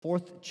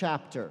fourth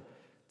chapter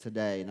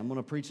today. And I'm going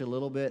to preach a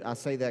little bit. I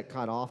say that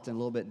quite often, a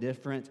little bit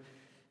different.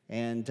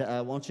 And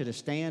I want you to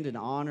stand in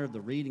honor of the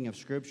reading of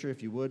Scripture,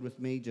 if you would, with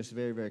me, just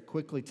very, very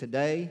quickly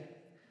today.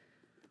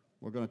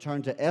 We're going to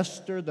turn to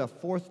Esther, the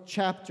fourth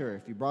chapter.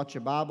 If you brought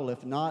your Bible,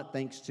 if not,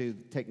 thanks to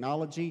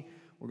technology,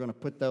 we're going to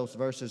put those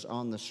verses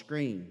on the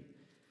screen.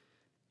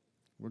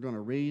 We're going to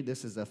read.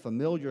 This is a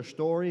familiar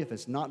story. If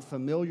it's not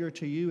familiar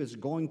to you, it's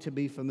going to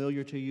be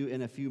familiar to you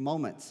in a few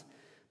moments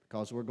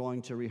because we're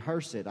going to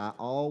rehearse it.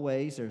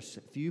 There's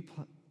a few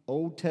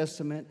Old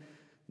Testament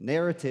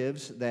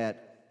narratives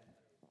that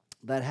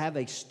have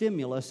a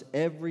stimulus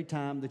every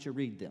time that you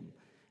read them.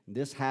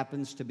 This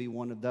happens to be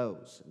one of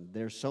those.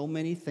 There's so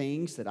many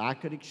things that I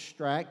could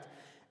extract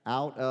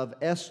out of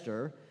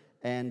Esther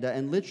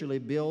and literally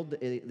build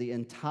the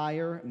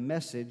entire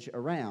message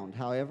around.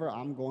 However,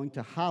 I'm going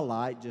to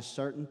highlight just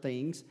certain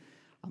things.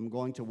 I'm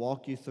going to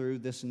walk you through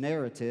this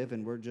narrative,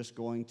 and we're just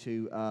going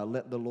to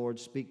let the Lord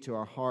speak to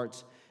our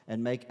hearts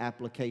and make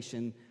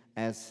application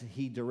as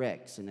He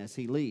directs and as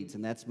He leads.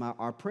 And that's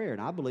our prayer,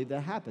 and I believe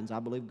that happens. I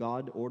believe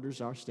God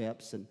orders our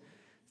steps and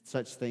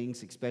such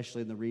things,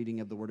 especially in the reading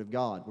of the Word of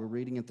God. We're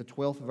reading at the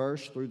 12th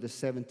verse through the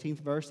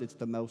 17th verse. It's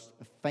the most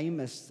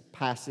famous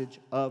passage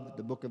of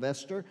the book of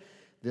Esther,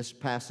 this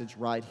passage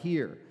right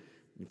here.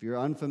 If you're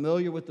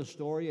unfamiliar with the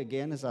story,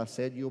 again, as I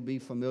said, you'll be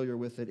familiar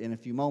with it in a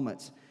few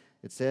moments.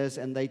 It says,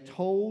 And they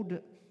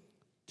told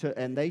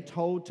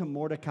to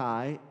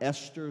Mordecai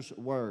Esther's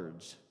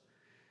words.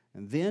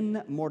 And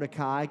then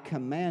Mordecai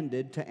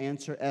commanded to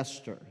answer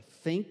Esther,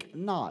 Think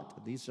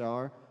not, these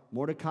are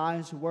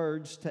Mordecai's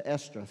words to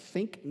Esther,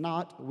 Think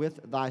not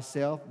with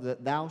thyself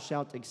that thou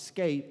shalt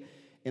escape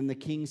in the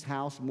king's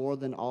house more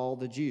than all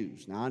the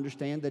Jews. Now, I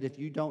understand that if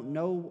you don't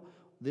know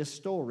this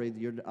story,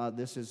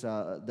 this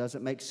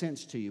doesn't make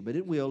sense to you, but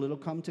it'll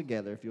come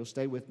together if you'll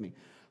stay with me.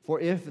 For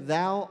if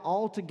thou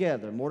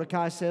altogether,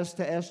 Mordecai says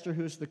to Esther,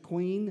 who's the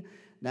queen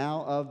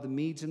now of the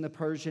Medes and the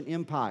Persian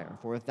Empire,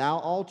 for if thou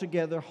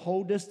altogether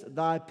holdest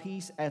thy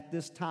peace at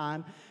this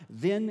time,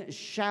 then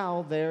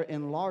shall their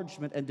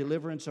enlargement and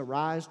deliverance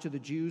arise to the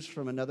Jews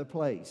from another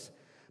place.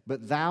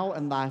 But thou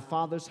and thy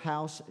father's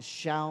house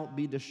shall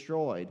be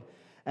destroyed.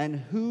 And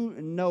who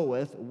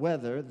knoweth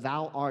whether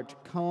thou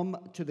art come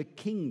to the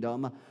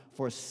kingdom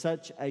for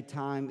such a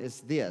time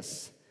as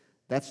this?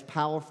 That's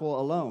powerful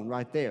alone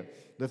right there.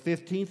 The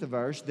 15th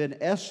verse, Then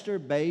Esther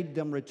bade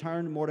them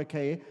return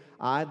Mordecai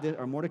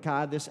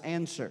this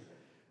answer.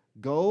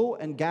 Go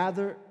and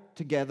gather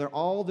together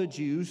all the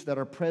Jews that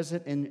are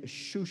present in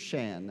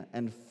Shushan,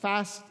 and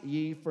fast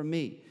ye for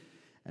me,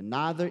 and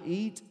neither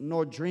eat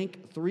nor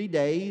drink 3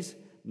 days,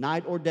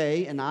 night or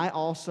day, and I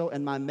also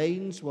and my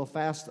maidens will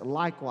fast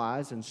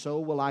likewise, and so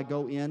will I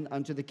go in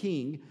unto the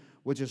king,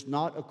 which is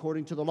not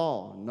according to the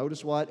law.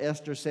 Notice what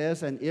Esther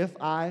says, And if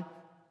I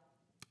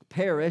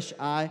perish,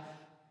 I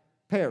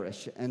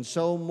perish. And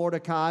so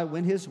Mordecai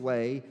went his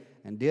way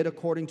and did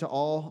according to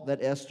all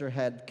that Esther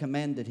had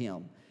commanded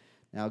him.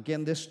 Now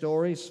again, this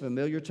story is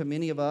familiar to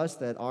many of us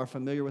that are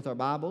familiar with our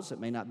Bibles. It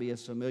may not be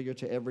as familiar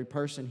to every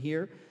person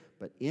here,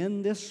 but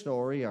in this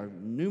story are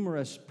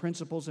numerous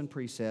principles and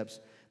precepts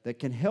that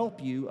can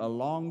help you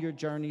along your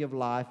journey of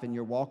life and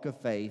your walk of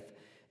faith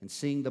and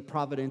seeing the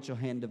providential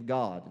hand of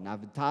God. And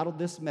I've entitled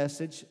this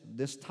message,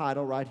 this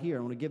title right here.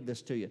 I want to give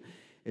this to you.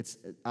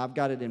 I've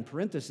got it in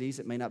parentheses.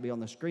 It may not be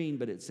on the screen,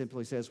 but it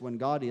simply says, When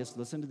God is,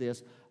 listen to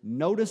this,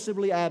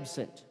 noticeably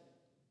absent.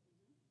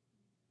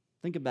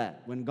 Think of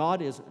that. When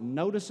God is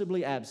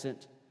noticeably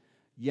absent,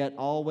 yet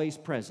always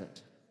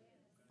present.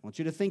 I want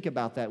you to think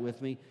about that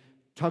with me.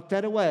 Tuck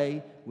that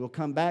away. We'll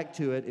come back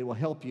to it. It will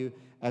help you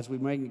as we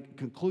bring a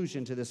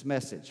conclusion to this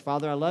message.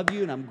 Father, I love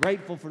you, and I'm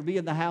grateful for being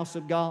in the house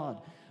of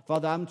God.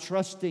 Father, I'm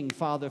trusting,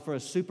 Father, for a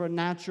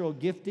supernatural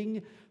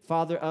gifting,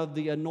 Father, of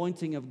the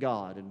anointing of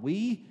God. And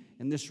we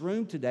in this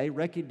room today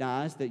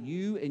recognize that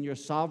you, in your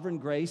sovereign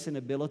grace and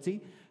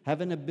ability, have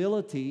an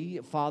ability,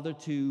 Father,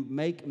 to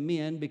make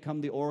men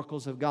become the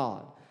oracles of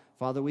God.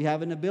 Father, we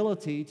have an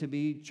ability to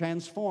be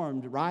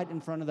transformed right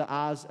in front of the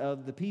eyes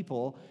of the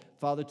people,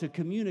 Father, to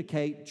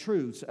communicate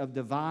truths of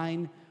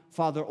divine,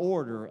 Father,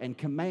 order and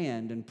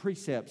command and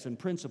precepts and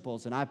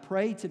principles. And I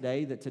pray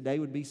today that today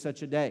would be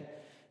such a day.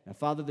 Now,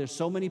 Father, there's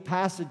so many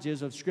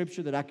passages of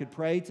Scripture that I could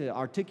pray to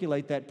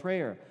articulate that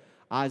prayer.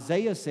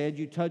 Isaiah said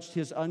you touched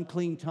his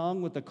unclean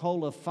tongue with a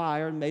coal of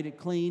fire and made it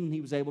clean, and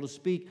he was able to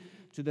speak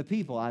to the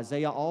people.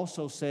 Isaiah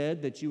also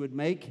said that you would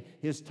make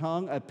his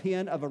tongue a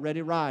pen of a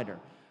ready writer.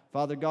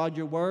 Father God,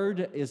 your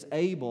word is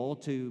able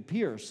to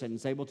pierce and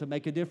is able to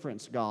make a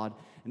difference, God.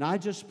 And I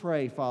just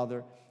pray,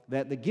 Father,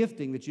 that the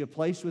gifting that you have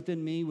placed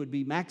within me would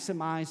be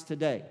maximized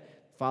today.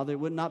 Father, it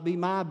would not be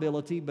my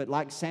ability, but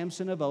like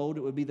Samson of old,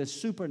 it would be the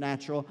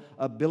supernatural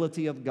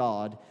ability of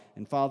God.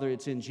 And Father,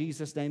 it's in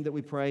Jesus' name that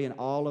we pray, and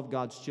all of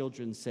God's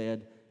children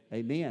said,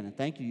 Amen. And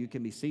thank you. You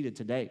can be seated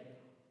today.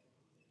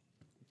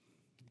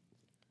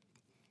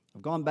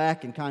 I've gone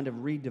back and kind of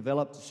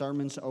redeveloped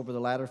sermons over the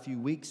latter few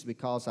weeks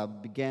because I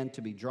began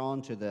to be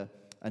drawn to the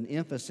an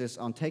emphasis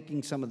on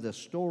taking some of the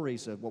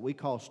stories of what we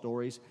call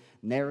stories,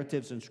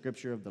 narratives in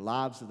Scripture of the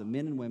lives of the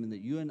men and women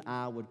that you and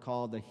I would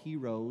call the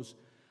heroes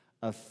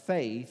of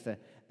faith,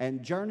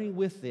 and journey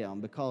with them,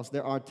 because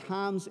there are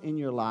times in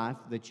your life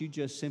that you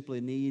just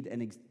simply need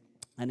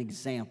an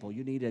example.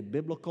 You need a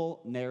biblical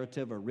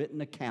narrative, a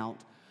written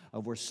account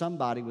of where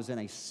somebody was in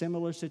a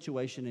similar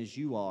situation as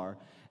you are,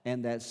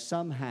 and that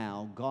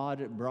somehow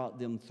God brought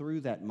them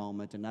through that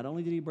moment. And not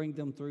only did He bring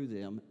them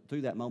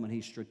through that moment,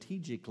 He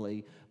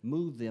strategically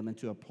moved them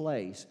into a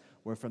place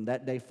where from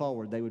that day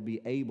forward they would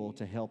be able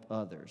to help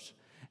others.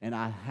 And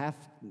I have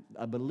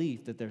a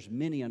belief that there's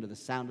many under the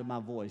sound of my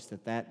voice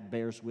that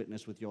bears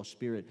witness with your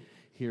spirit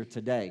here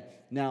today.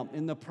 Now,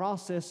 in the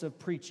process of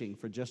preaching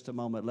for just a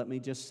moment, let me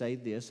just say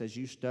this. As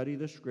you study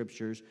the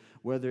Scriptures,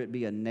 whether it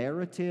be a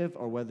narrative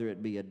or whether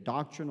it be a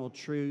doctrinal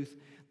truth,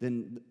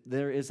 then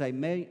there is a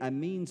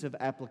means of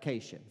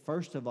application.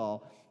 First of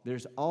all,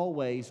 there's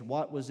always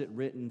what was it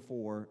written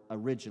for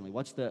originally?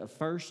 What's the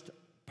first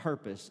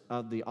purpose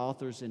of the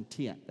author's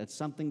intent? That's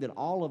something that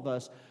all of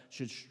us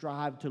should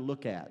strive to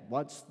look at.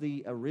 What's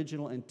the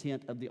original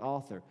intent of the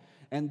author?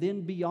 And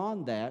then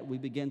beyond that, we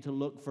begin to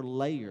look for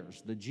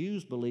layers. The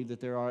Jews believe that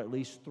there are at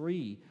least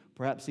 3,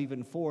 perhaps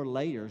even 4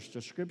 layers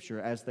to Scripture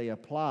as they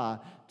apply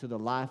to the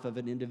life of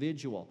an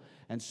individual.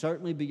 And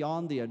certainly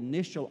beyond the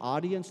initial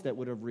audience that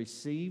would have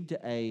received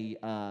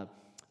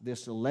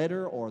this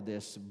letter or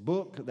this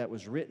book that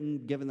was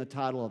written, given the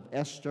title of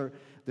Esther,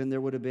 then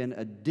there would have been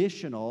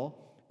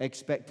additional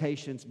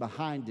expectations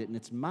behind it. And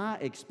it's my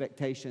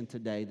expectation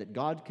today that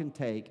God can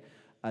take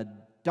a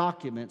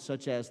document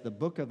such as the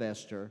book of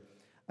Esther,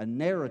 a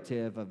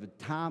narrative of a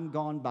time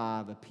gone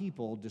by, of a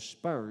people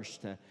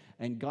dispersed,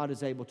 and God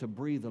is able to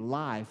breathe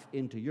life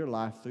into your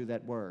life through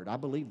that word. I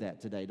believe that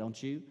today,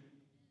 don't you?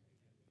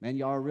 Man,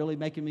 y'all are really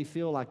making me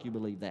feel like you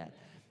believe that.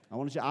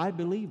 I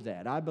believe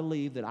that. I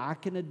believe that I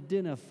can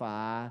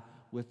identify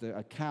with the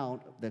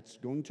account that's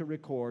going to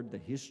record the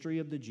history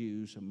of the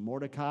Jews,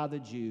 Mordecai the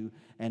Jew,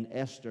 and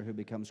Esther who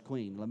becomes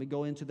queen. Let me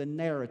go into the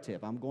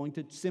narrative. I'm going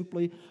to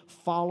simply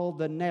follow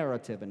the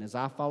narrative. And as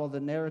I follow the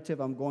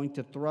narrative, I'm going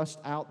to thrust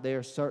out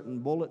there certain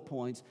bullet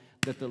points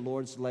that the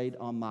Lord's laid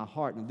on my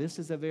heart. And this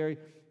is a very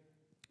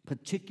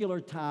particular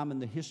time in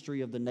the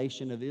history of the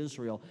nation of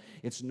Israel.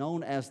 It's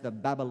known as the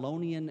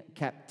Babylonian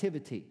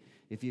captivity.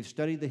 If you've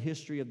studied the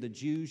history of the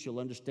Jews,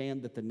 you'll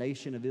understand that the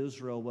nation of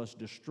Israel was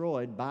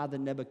destroyed by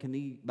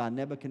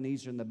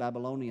Nebuchadnezzar and the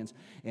Babylonians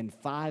in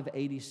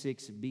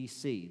 586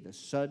 BC. The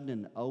sudden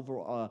and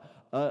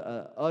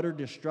utter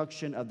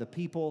destruction of the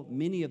people.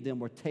 Many of them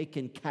were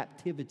taken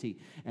captivity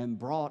and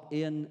brought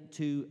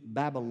into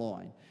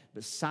Babylon.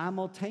 But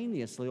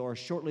simultaneously, or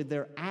shortly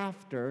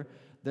thereafter,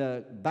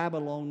 the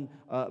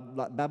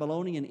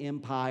Babylonian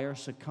Empire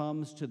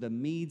succumbs to the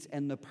Medes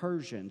and the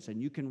Persians. And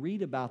you can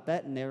read about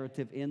that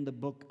narrative in the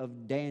book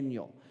of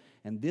Daniel.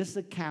 And this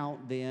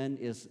account then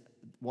is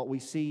what we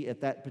see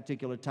at that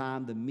particular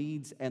time, the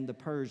Medes and the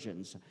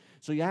Persians.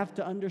 So you have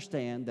to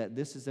understand that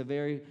this is a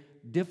very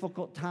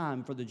difficult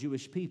time for the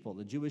Jewish people.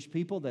 The Jewish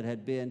people that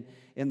had been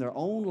in their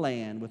own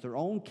land with their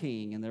own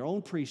king and their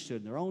own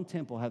priesthood and their own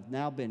temple have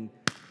now been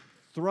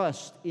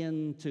thrust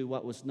into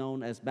what was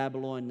known as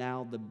Babylon,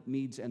 now the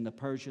Medes and the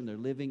Persians. They're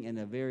living in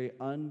a very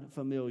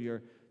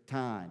unfamiliar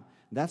time.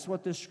 That's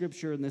what this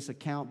scripture and this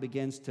account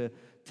begins to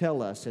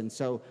tell us. And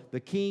so the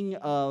king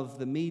of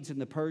the Medes and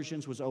the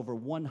Persians was over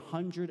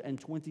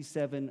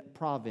 127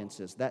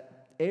 provinces.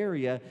 That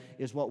area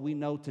is what we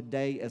know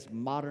today as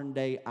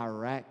modern-day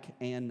Iraq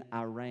and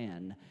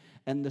Iran.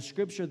 And the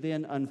scripture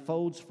then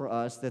unfolds for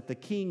us that the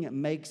king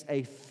makes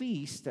a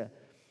feast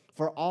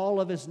for all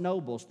of his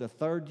nobles the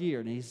 3rd year.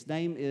 And his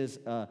name is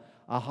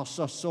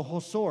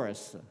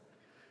Ahasuerus.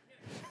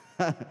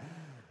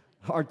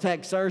 Or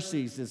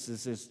Taxerxes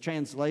is his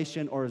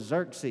translation, or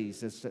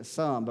Xerxes is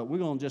some. But we're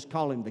going to just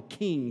call him the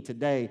king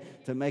today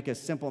to make a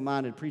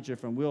simple-minded preacher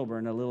from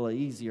Wilburn a little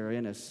easier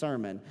in his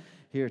sermon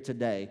here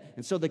today.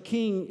 And so the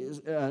king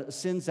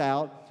sends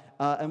out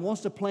and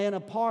wants to plan a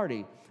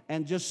party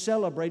and just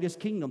celebrate his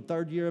kingdom,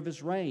 3rd year of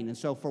his reign. And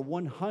so for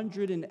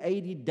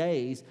 180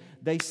 days,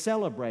 they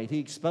celebrate. He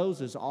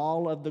exposes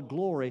all of the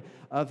glory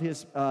of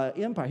his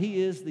empire.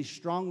 He is the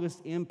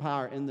strongest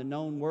empire in the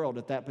known world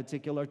at that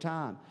particular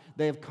time.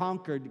 They have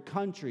conquered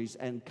countries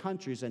and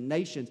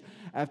nations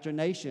after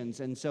nations.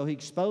 And so he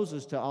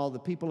exposes to all the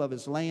people of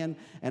his land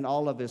and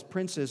all of his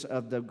princes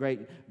of the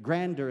great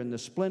grandeur and the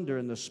splendor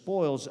and the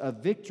spoils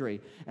of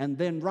victory. And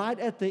then right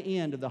at the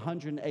end of the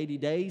 180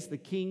 days, the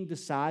king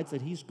decides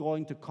that he's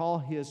going to call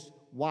his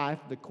wife,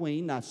 the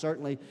queen. Now,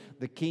 certainly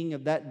the king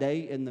of that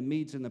day in the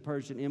Medes and the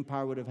Persian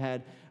Empire would have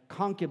had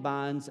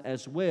concubines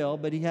as well,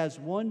 but he has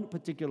one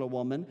particular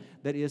woman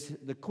that is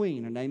the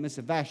queen. Her name is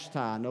Vashti.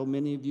 I know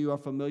many of you are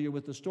familiar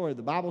with the story.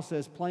 The Bible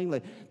says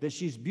plainly that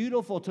she's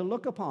beautiful to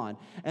look upon,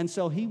 and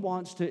so he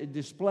wants to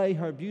display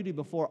her beauty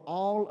before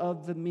all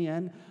of the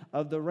men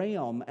of the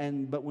realm.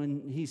 But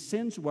when he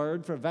sends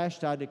word for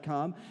Vashti to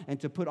come and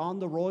to put on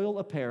the royal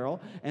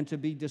apparel and to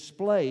be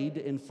displayed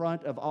in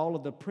front of all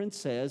of the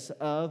princes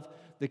of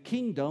the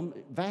kingdom,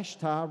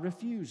 Vashti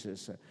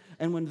refuses.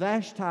 And when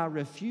Vashti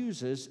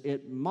refuses,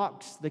 it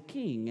mocks the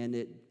king and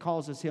it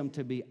causes him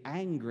to be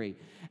angry.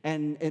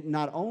 And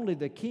not only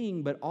the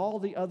king, but all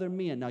the other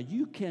men. Now,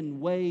 you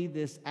can weigh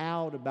this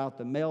out about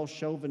the male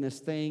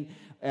chauvinist thing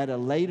at a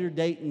later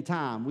date and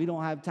time. We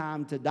don't have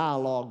time to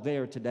dialogue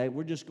there today.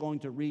 We're just going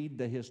to read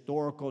the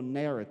historical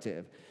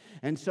narrative.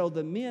 And so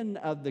the men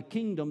of the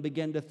kingdom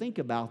began to think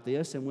about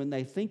this, and when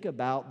they think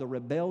about the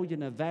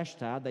rebellion of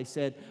Vashti, they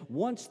said,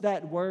 once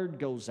that word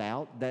goes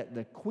out that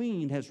the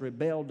queen has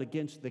rebelled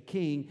against the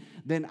king,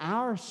 then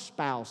our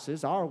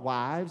spouses, our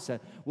wives,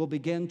 will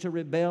begin to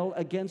rebel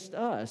against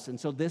us. And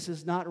so this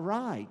is not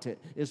right,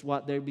 is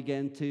what they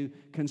began to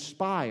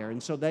conspire.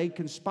 And so they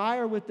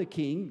conspire with the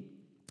king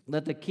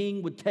that the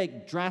king would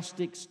take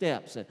drastic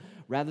steps.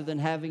 Rather than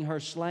having her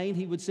slain,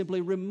 he would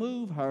simply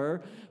remove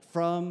her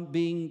from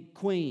being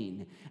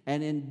queen.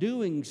 And in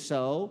doing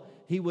so,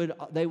 they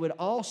would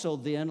also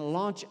then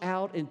launch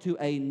out into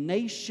a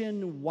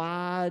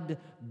nationwide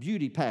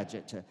beauty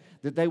pageant,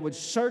 that they would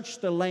search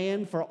the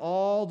land for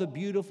all the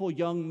beautiful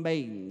young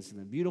maidens. And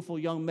the beautiful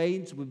young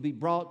maidens would be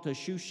brought to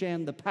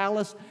Shushan the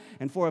palace,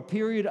 and for a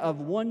period of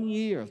 1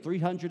 year,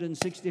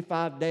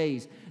 365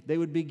 days, they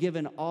would be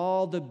given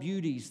all the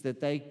beauties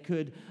that they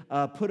could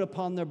put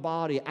upon their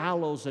body,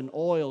 aloes and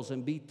oils,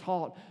 and be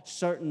taught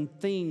certain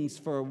things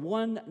for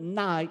one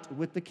night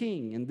with the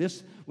king. And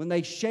this, when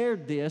they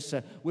shared this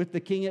with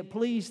the king, it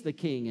pleased the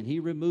king, and he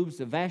removes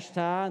the Vashti,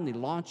 and he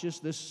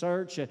launches this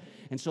search.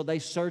 And so they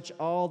search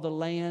all the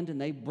land, and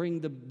they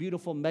bring the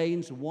beautiful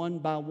maidens one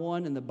by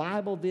one. And the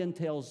Bible then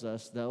tells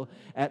us, though,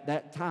 at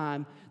that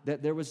time,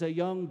 that there was a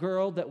young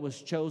girl that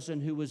was chosen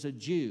who was a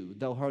Jew,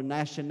 though her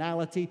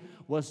nationality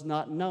was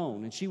not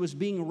known. And she was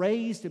being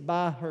raised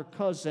by her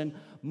cousin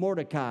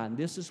Mordecai. And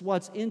this is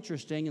what's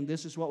interesting, and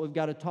this is what we've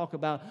got to talk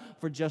about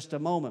for just a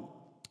moment.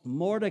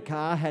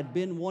 Mordecai had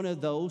been one of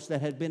those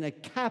that had been a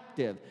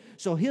captive.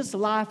 So his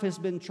life has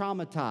been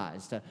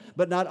traumatized.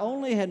 But not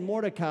only had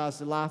Mordecai's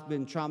life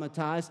been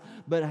traumatized,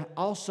 but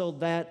also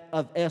that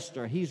of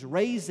Esther. He's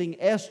raising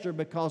Esther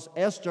because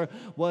Esther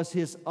was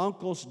his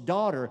uncle's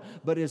daughter.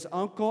 But his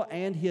uncle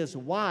and his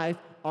wife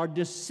are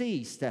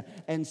deceased.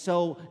 And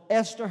so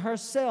Esther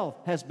herself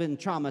has been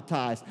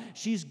traumatized.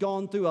 She's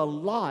gone through a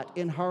lot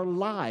in her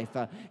life.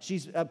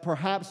 She's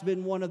perhaps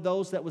been one of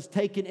those that was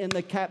taken in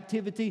the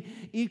captivity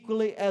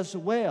equally as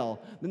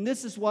well. And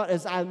this is what,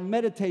 as I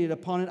meditated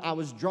upon it, I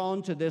was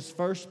drawn to this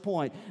first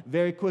point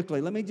very quickly.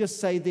 Let me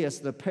just say this.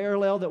 The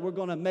parallel that we're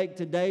going to make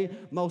today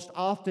most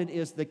often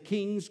is the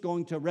king's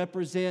going to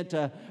represent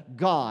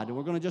God. And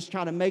we're going to just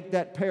try to make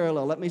that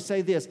parallel. Let me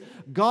say this.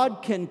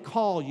 God can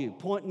call you.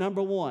 Point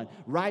number one.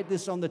 Write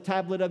this on the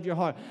tablet of your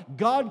heart.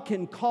 God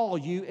can call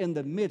you in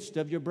the midst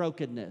of your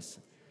brokenness.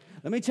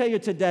 Let me tell you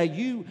today,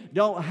 you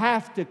don't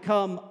have to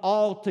come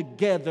all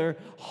together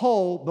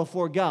whole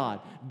before God.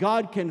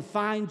 God can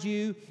find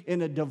you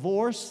in a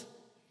divorce.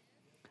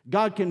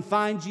 God can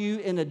find you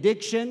in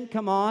addiction.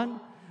 Come on.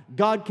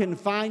 God can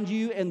find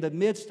you in the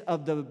midst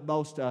of the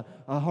most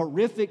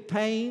horrific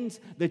pains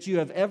that you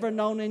have ever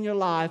known in your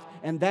life,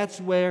 and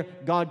that's where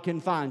God can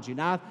find you.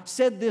 Now, I've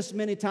said this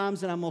many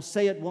times, and I'm going to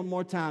say it one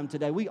more time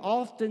today. We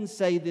often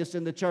say this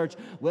in the church,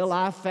 well,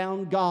 I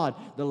found God.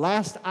 The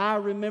last I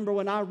remember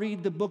when I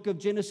read the book of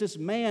Genesis,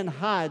 man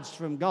hides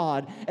from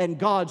God, and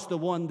God's the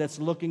one that's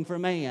looking for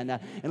man.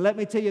 And let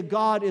me tell you,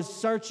 God is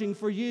searching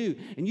for you,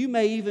 and you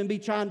may even be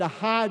trying to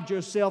hide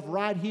yourself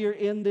right here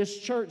in this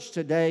church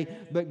today,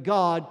 but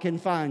God can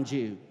find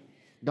you.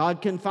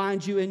 God can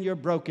find you in your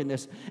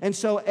brokenness. And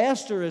so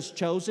Esther is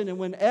chosen, and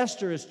when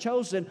Esther is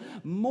chosen,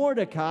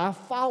 Mordecai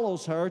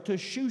follows her to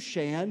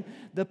Shushan,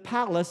 the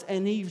palace,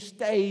 and he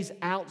stays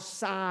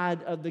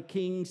outside of the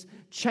king's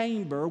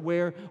chamber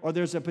or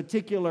there's a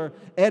particular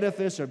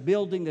edifice or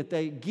building that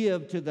they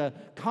give to the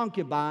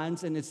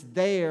concubines, and it's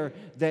there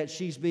that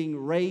she's being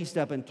raised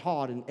up and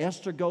taught. And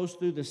Esther goes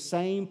through the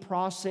same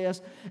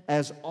process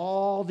as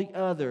all the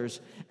others.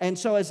 And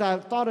so as I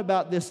thought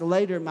about this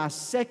later, my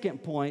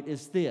second point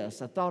is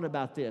this. I thought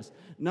about this.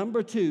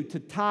 Number two, to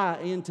tie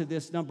into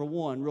this number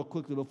one real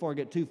quickly before I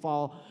get too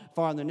far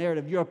in the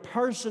narrative, your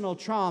personal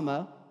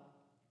trauma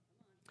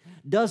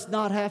does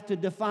not have to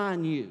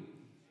define you.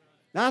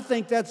 Now, I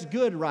think that's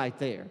good right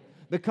there,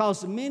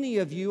 because many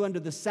of you, under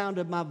the sound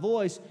of my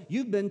voice,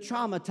 you've been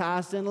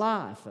traumatized in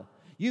life.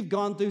 You've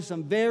gone through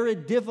some very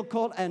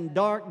difficult and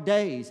dark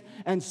days,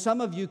 and some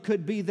of you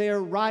could be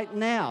there right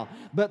now.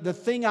 But the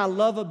thing I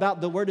love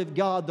about the Word of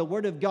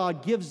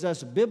God gives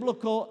us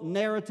biblical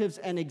narratives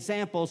and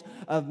examples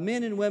of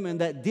men and women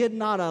that did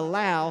not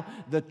allow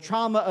the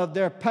trauma of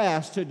their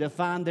past to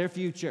define their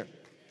future.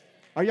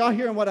 Are y'all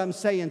hearing what I'm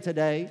saying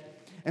today?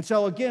 And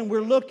so again,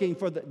 we're looking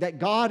for that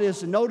God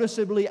is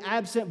noticeably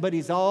absent, but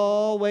He's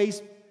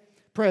always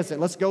present.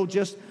 Let's go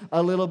just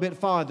a little bit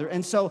farther.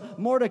 And so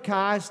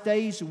Mordecai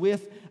stays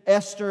with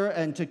Esther,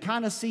 and to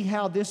kind of see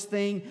how this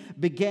thing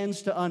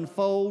begins to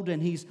unfold,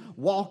 and he's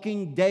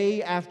walking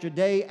day after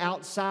day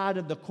outside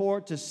of the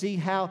court to see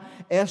how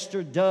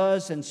Esther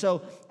does. And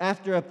so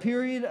after a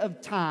period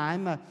of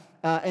time,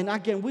 And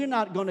again, we're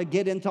not going to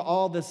get into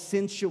all the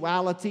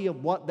sensuality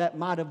of what that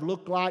might have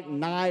looked like.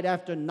 Night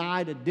after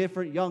night, a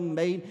different young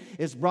maid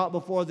is brought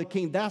before the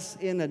king. That's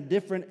in a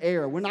different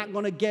era. We're not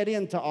going to get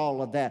into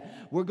all of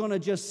that. We're going to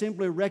just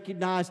simply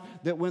recognize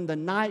that when the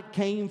night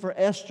came for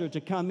Esther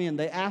to come in,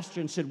 they asked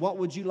her and said, what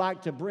would you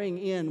like to bring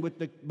in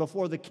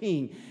before the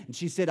king? And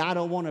she said, I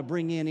don't want to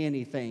bring in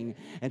anything.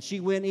 And she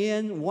went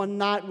in one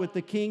night with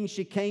the king.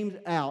 She came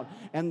out.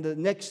 And the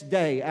next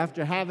day,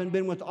 after having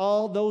been with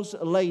all those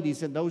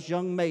ladies and those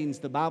young maidens,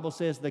 the Bible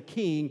says the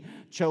king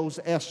chose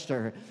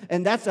Esther.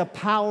 And that's a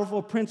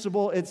powerful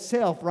principle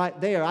itself right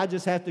there. I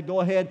just have to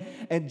go ahead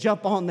and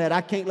jump on that.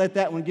 I can't let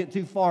that one get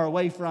too far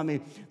away from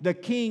me. The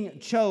king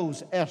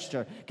chose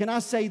Esther. Can I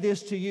say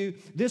this to you?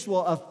 This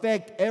will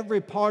affect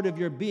every part of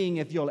your being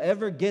if you'll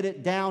ever get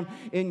it down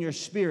in your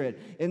spirit.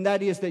 And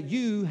that is that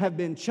you have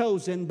been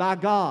chosen by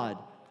God.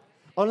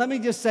 Oh, let me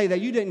just say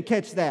that. You didn't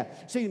catch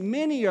that. See,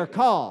 many are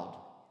called.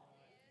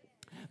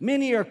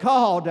 Many are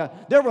called.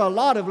 There were a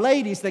lot of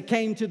ladies that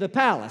came to the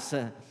palace.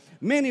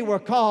 Many were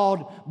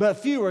called, but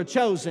few were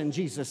chosen,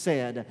 Jesus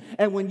said.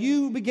 And when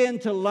you begin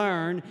to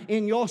learn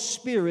in your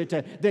spirit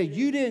that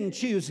you didn't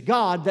choose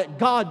God, that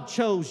God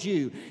chose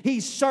you. He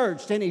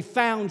searched and He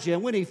found you.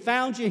 And when He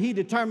found you, He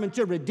determined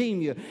to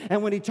redeem you.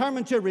 And when He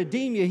determined to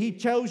redeem you, He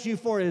chose you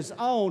for His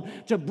own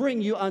to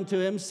bring you unto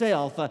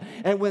Himself.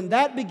 And when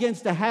that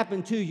begins to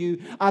happen to you,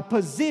 a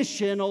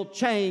positional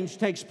change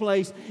takes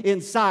place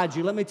inside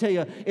you. Let me tell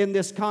you, in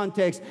this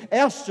context,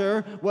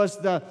 Esther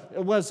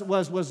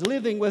was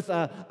living with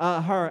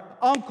her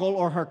uncle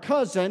or her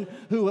cousin,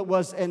 who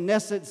was in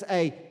essence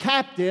a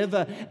captive,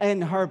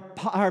 and her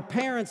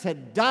parents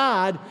had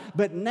died,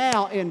 but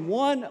now in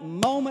one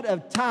moment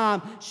of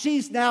time,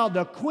 she's now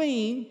the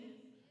queen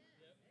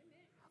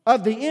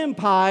of the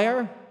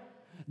empire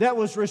that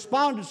was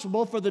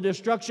responsible for the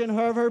destruction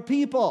of her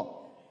people.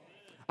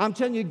 I'm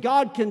telling you,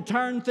 God can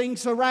turn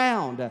things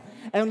around.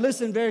 And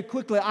listen very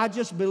quickly, I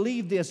just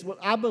believe this.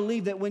 I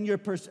believe that when your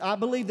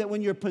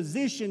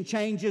position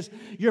changes,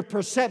 your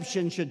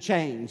perception should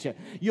change.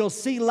 You'll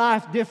see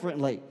life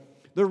differently.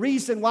 The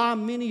reason why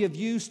many of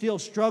you still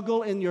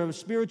struggle in your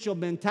spiritual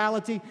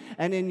mentality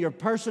and in your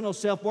personal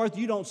self-worth,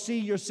 you don't see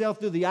yourself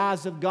through the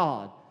eyes of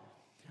God.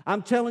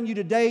 I'm telling you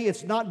today,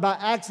 it's not by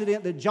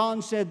accident that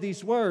John said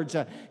these words.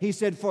 He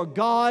said, for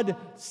God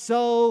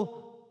so...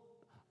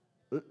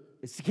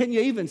 Can you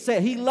even say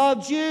it? He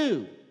loved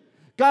you.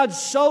 God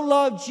so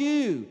loved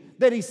you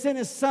that He sent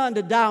His Son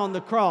to die on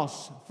the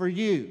cross for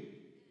you,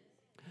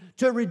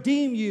 to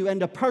redeem you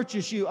and to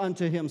purchase you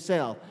unto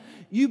Himself.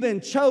 You've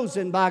been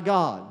chosen by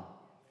God.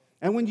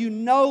 And when you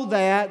know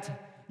that,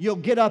 you'll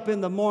get up in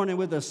the morning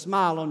with a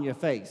smile on your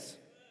face.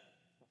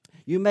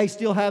 You may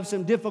still have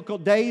some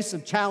difficult days,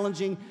 some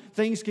challenging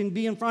things can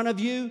be in front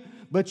of you,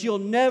 but you'll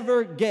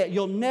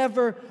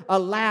never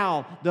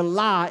allow the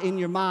lie in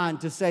your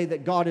mind to say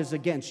that God is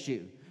against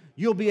you.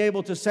 You'll be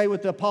able to say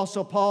with the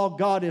Apostle Paul,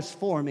 God is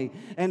for me.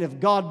 And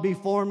if God be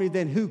for me,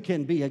 then who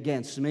can be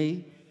against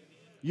me?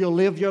 You'll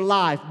live your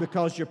life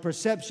because your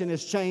perception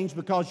has changed,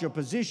 because your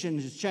position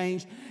has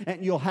changed,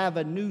 and you'll have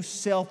a new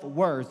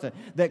self-worth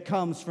that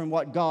comes from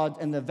what God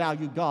and the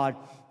value God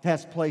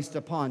has placed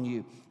upon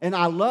you. And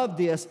I love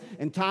this,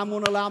 and time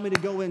won't allow me to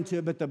go into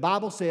it, but the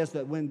Bible says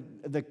that when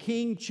the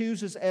king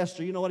chooses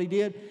Esther, you know what he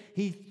did?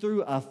 He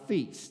threw a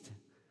feast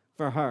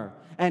for her,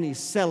 and he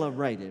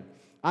celebrated.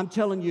 I'm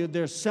telling you,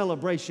 there's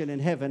celebration in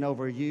heaven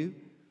over you.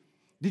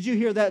 Did you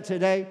hear that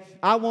today?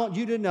 I want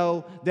you to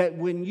know that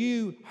when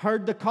you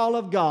heard the call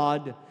of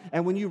God,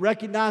 and when you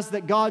recognized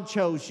that God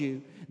chose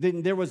you,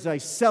 then there was a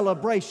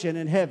celebration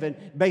in heaven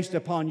based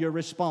upon your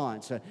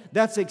response.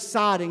 That's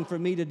exciting for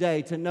me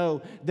today to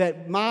know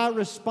that my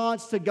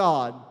response to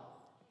God,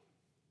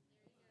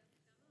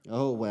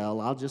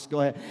 I'll just go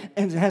ahead,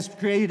 and has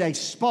created a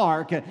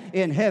spark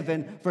in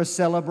heaven for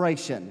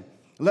celebration.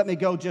 Let me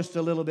go just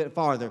a little bit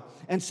farther.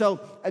 And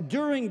so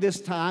during this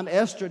time,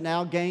 Esther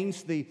now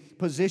gains the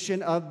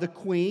position of the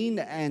queen,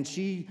 and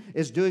she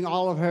is doing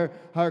all of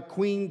her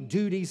queen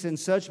duties and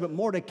such. But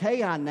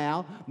Mordecai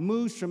now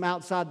moves from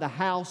outside the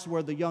house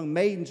where the young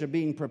maidens are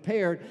being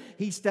prepared.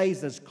 He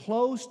stays as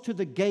close to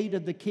the gate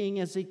of the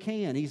king as he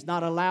can. He's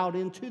not allowed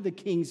into the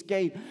king's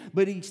gate,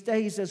 but he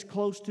stays as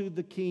close to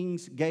the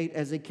king's gate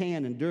as he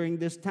can. And during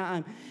this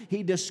time,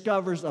 he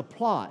discovers a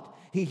plot.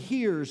 He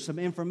hears some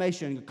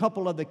information. A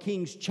couple of the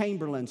king's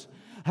chamberlains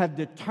have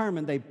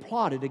determined, they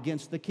plotted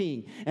against the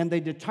king. And they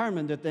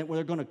determined that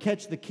they're going to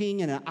catch the king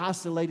in an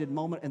isolated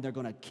moment and they're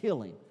going to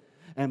kill him.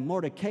 And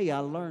Mordecai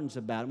learns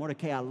about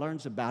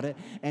it,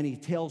 and he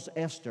tells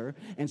Esther.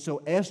 And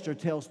so Esther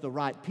tells the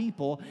right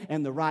people,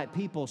 and the right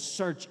people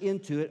search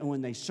into it. And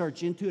when they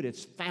search into it,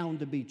 it's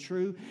found to be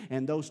true.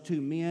 And those two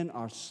men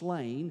are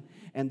slain.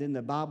 And then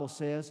the Bible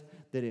says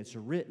that it's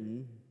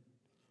written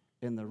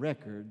in the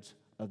records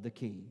of the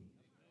king.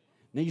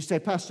 Now you say,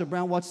 Pastor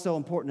Brown, what's so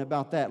important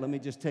about that? Let me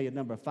just tell you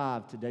number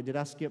 5 today. Did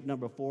I skip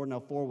number 4? No,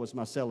 4 was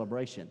my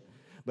celebration.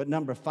 But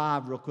number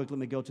 5, real quick, let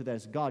me go to that,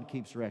 is God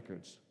keeps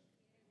records.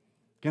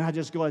 Can I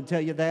just go ahead and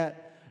tell you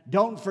that?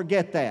 Don't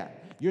forget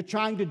that. you're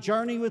trying to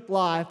journey with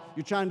life,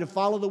 you're trying to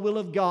follow the will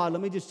of God,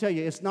 let me just tell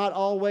you, it's not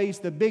always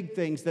the big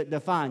things that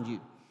define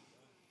you.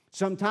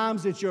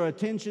 Sometimes it's your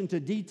attention to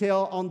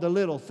detail on the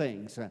little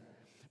things.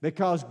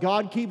 Because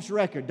God keeps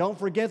record. Don't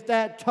forget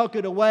that. Tuck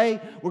it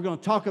away. We're going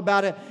to talk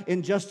about it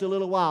in just a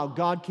little while.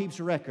 God keeps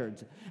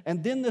records.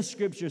 And then the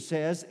Scripture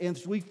says,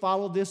 as we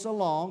follow this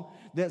along,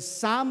 that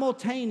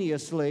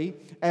simultaneously,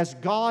 as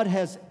God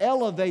has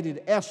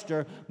elevated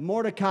Esther,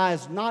 Mordecai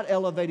is not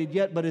elevated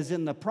yet, but is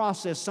in the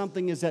process.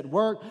 Something is at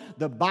work.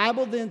 The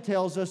Bible then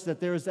tells us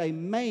that there is a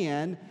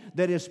man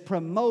that is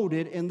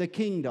promoted in the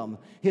kingdom.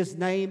 His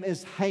name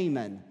is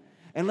Haman.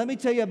 And let me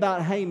tell you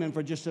about Haman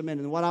for just a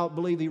minute and what I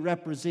believe he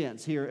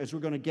represents here as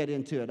we're going to get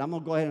into it. I'm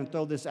going to go ahead and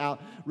throw this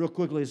out real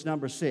quickly. It's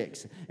number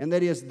 6. And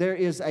that is, there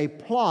is a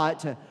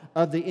plot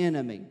of the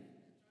enemy.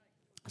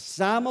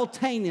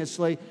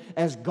 Simultaneously,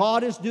 as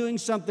God is doing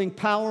something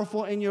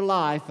powerful in your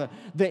life,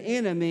 the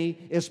enemy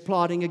is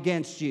plotting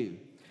against you.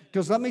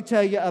 Because let me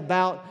tell you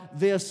about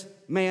this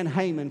man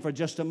Haman for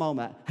just a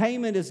moment.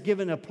 Haman is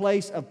given a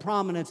place of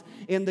prominence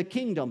in the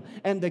kingdom.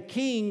 And the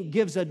king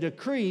gives a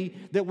decree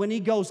that when he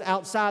goes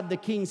outside the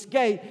king's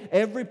gate,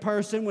 every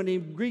person, when he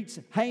greets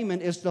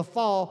Haman, is to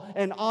fall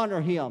and honor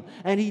him.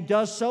 And he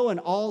does so, and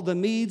all the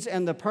Medes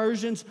and the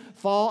Persians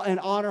fall and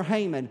honor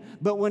Haman.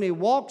 But when he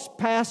walks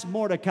past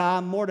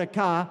Mordecai,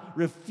 Mordecai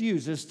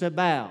refuses to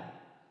bow.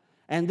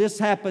 And this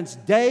happens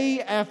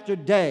day after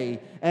day,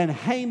 and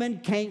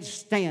Haman can't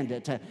stand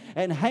it.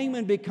 And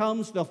Haman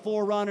becomes the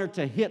forerunner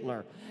to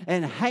Hitler.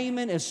 And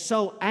Haman is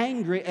so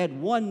angry at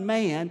one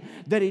man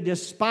that he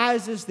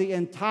despises the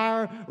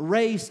entire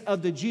race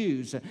of the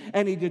Jews.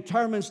 And he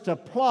determines to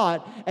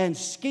plot and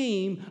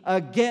scheme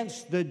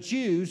against the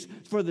Jews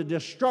for the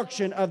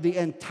destruction of the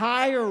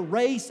entire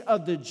race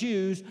of the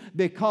Jews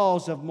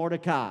because of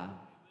Mordecai.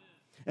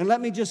 And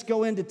let me just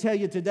go in to tell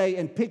you today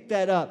and pick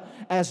that up.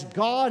 As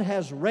God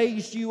has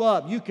raised you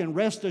up, you can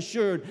rest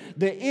assured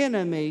the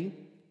enemy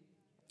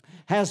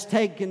has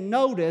taken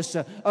notice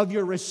of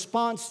your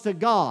response to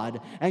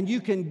God. And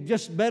you can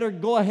just better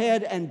go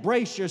ahead and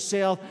brace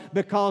yourself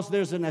because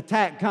there's an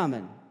attack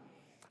coming.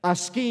 A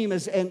scheme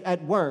is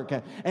at work.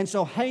 And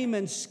so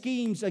Haman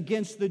schemes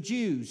against the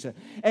Jews.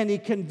 And he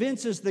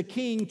convinces the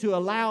king to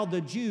allow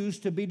the Jews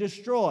to be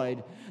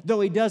destroyed,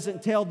 though he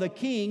doesn't tell the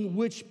king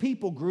which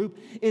people group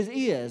it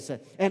is.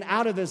 And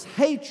out of his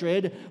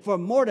hatred for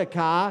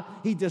Mordecai,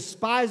 he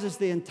despises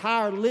the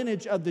entire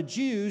lineage of the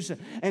Jews.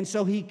 And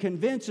so he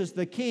convinces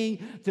the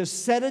king to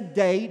set a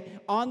date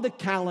on the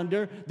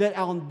calendar that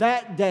on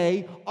that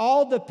day,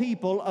 all the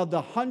people of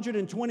the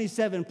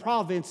 127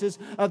 provinces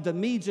of the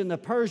Medes and the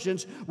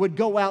Persians would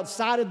go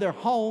outside of their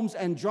homes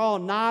and draw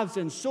knives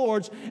and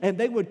swords, and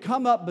they would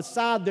come up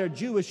beside their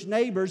Jewish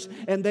neighbors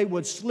and they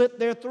would slit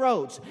their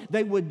throats.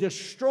 They would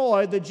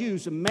destroy the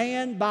Jews,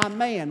 man by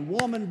man,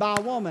 woman by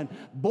woman,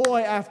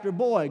 boy after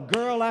boy,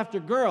 girl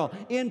after girl,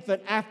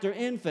 infant after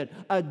infant.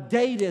 A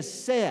date is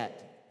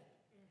set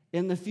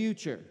in the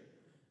future.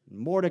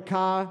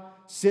 Mordecai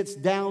sits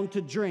down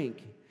to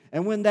drink.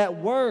 And when that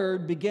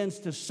word begins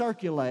to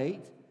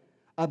circulate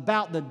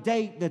about the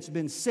date that's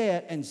been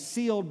set and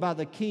sealed by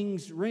the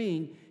king's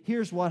ring,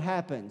 here's what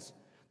happens.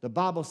 The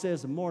Bible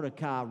says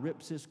Mordecai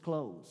rips his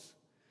clothes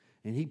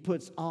and he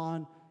puts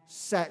on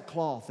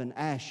sackcloth and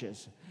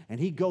ashes, and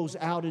he goes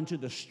out into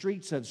the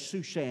streets of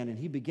Shushan and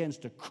he begins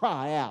to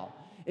cry out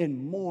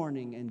in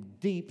mourning and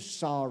deep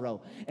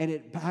sorrow. And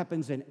it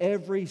happens in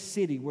every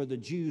city where the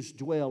Jews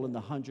dwell in the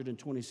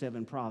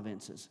 127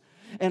 provinces.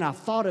 And I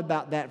thought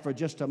about that for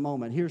just a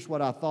moment. Here's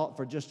what I thought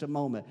for just a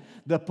moment.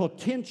 The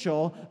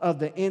potential of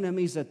the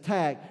enemy's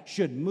attack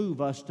should move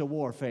us to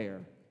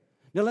warfare.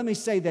 Now let me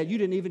say that. You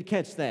didn't even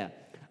catch that.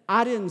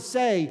 I didn't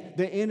say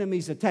the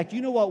enemy's attack.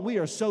 You know what we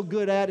are so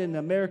good at in the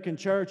American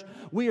church?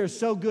 We are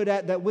so good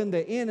at that when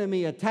the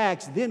enemy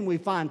attacks, then we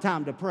find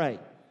time to pray.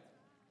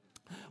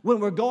 When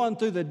we're going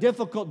through the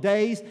difficult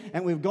days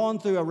and we've gone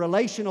through a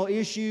relational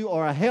issue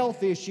or a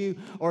health issue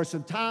or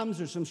some times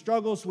or some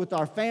struggles with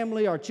our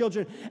family, our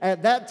children,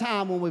 at that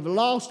time when we've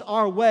lost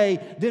our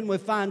way, then we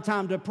find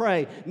time to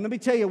pray. And let me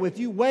tell you, if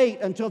you wait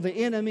until the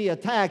enemy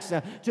attacks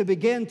to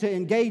begin to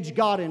engage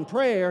God in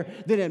prayer,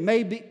 then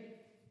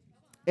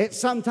it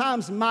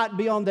sometimes might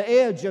be on the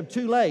edge of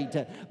too late.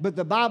 But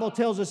the Bible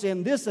tells us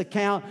in this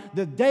account,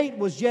 the date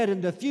was yet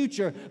in the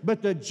future,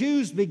 but the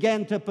Jews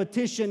began to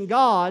petition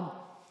God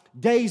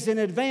days in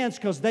advance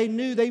because they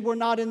knew they were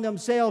not in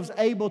themselves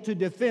able to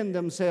defend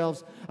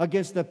themselves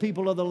against the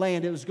people of the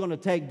land. It was going to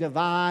take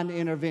divine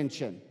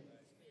intervention.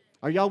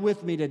 Are y'all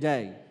with me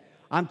today?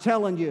 I'm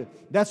telling you,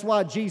 that's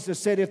why Jesus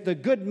said if the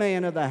good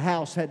man of the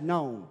house had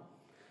known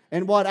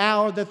in what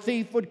hour the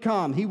thief would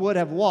come, he would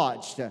have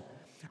watched.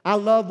 I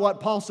love what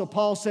Apostle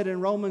Paul said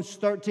in Romans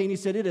 13. He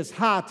said, it is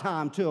high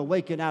time to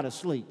awaken out of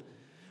sleep.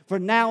 For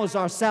now is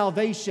our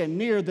salvation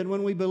nearer than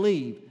when we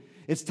believed.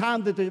 It's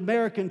time that the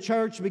American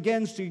church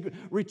begins to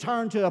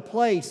return to a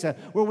place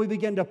where we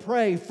begin to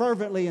pray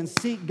fervently and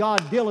seek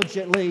God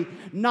diligently,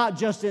 not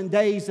just in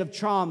days of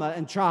trauma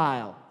and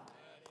trial.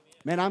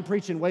 Man, I'm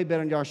preaching way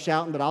better than y'all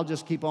shouting, but I'll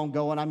just keep on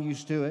going. I'm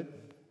used to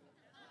it.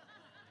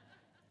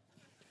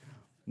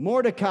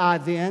 Mordecai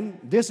then,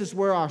 this is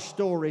where our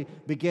story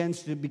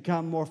begins to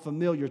become more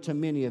familiar to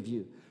many of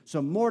you.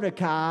 So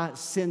Mordecai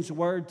sends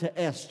word to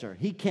Esther.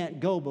 He can't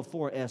go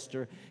before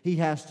Esther. He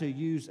has to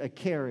use a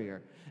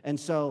carrier. And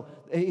so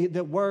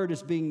the word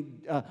is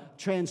being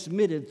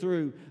transmitted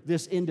through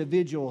this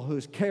individual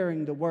who's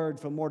carrying the word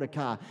from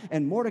Mordecai.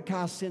 And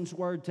Mordecai sends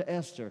word to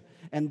Esther.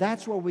 And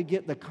that's where we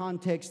get the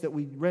context that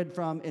we read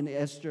from in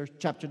Esther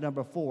chapter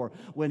number 4,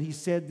 when he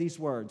said these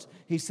words.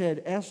 He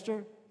said,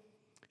 Esther,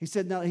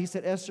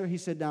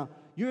 now,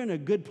 you're in a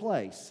good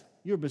place.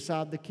 You're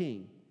beside the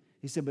king.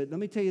 He said, but let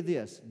me tell you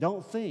this.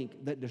 Don't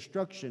think that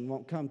destruction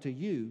won't come to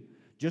you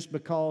just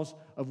because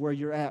of where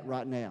you're at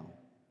right now.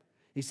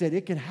 He said,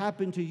 it can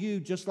happen to you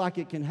just like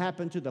it can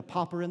happen to the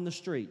pauper in the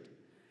street.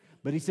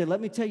 But he said,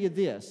 let me tell you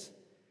this.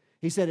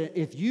 He said,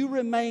 if you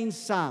remain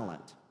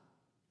silent,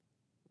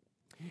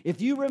 he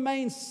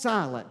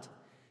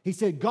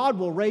said, God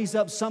will raise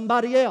up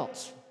somebody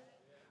else.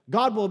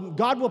 God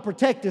will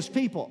protect His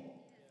people.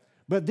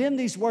 But then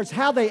these words,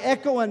 how they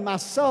echo in my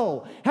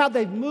soul, how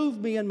they've moved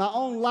me in my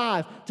own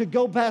life to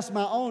go past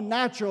my own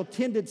natural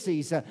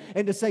tendencies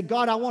and to say,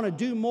 God, I want to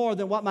do more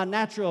than what my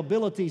natural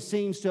ability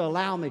seems to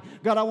allow me.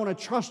 God, I want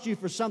to trust you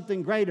for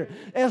something greater.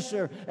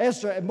 Esther,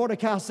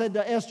 Mordecai said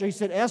to Esther,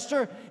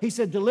 Esther,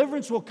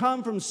 deliverance will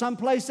come from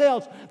someplace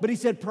else. But he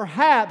said,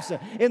 perhaps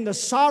in the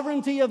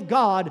sovereignty of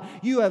God,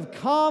 you have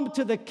come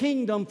to the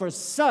kingdom for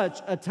such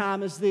a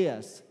time as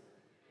this.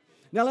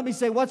 Now let me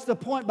say, what's the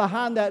point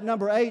behind that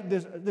number 8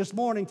 this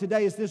morning,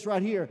 today, is this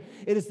right here.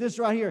 It is this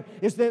right here.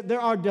 It's that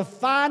there are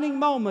defining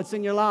moments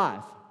in your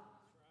life.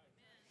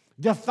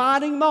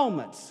 Defining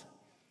moments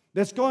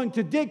that's going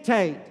to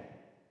dictate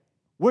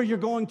where you're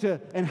going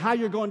to and how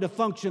you're going to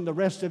function the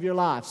rest of your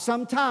life.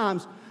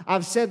 Sometimes,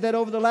 I've said that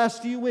over the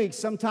last few weeks,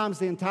 sometimes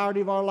the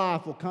entirety of our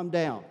life will come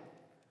down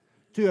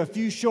to a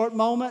few short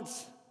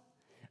moments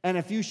and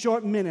a few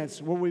short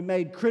minutes where we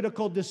made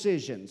critical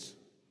decisions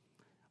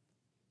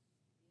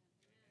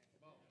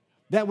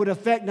that would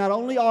affect not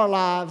only our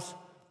lives,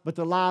 but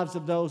the lives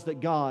of those that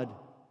God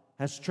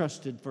has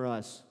trusted for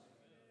us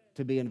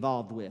to be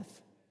involved with.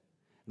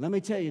 Let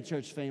me tell you,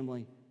 church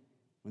family,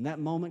 when that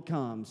moment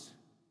comes,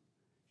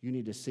 you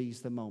need to seize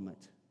the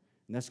moment.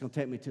 And that's going to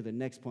take me to the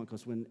next point,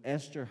 because when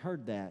Esther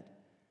heard that,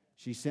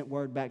 she sent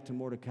word back to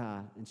Mordecai,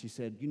 and she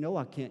said, you know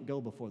I can't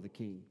go before the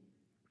king.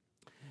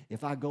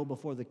 If I go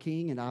before the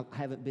king and I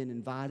haven't been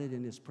invited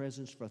in his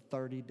presence for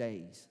 30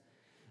 days,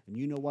 and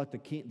you know what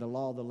the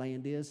law of the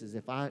land is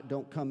if I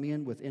don't come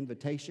in with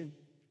invitation,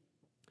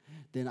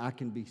 then I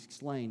can be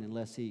slain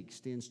unless he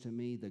extends to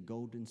me the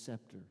golden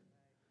scepter.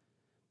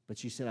 But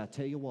she said, I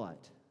tell you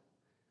what,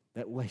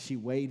 that way she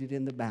weighed it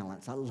in the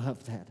balance. I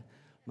love that.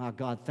 My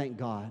God, thank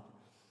God.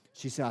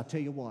 She said, I'll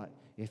tell you what,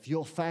 if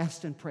you'll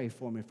fast and pray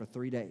for me for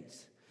 3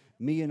 days,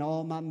 me and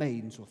all my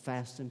maidens will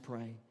fast and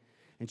pray.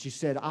 And she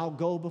said, I'll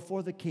go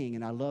before the king.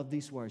 And I love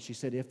these words. She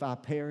said, if I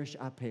perish,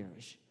 I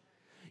perish.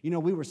 You know,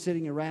 we were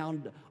sitting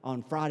around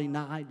on Friday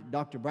night,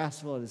 Dr.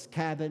 Brassfield at his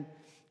cabin.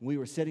 We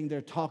were sitting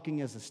there talking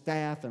as a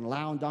staff and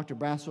allowing Dr.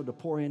 Brassfield to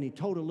pour in. He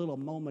told a little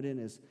moment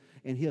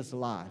in his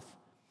life.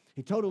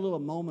 He told a little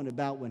moment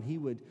about when he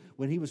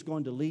was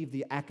going to leave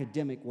the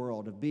academic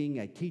world of being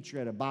a teacher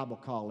at a Bible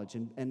college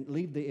and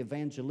leave the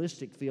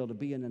evangelistic field of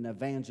being an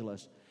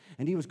evangelist.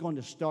 And he was going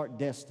to start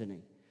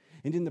Destiny.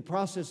 And in the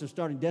process of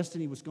starting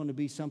Destiny was going to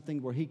be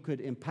something where he could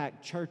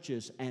impact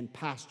churches and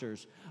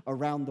pastors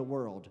around the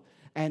world.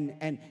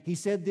 And he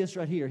said this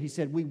right here. He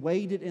said, we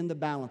weighed it in the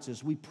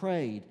balances. We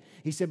prayed.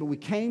 He said, but we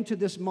came to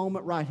this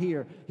moment right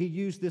here. He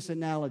used this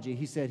analogy.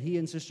 He said, he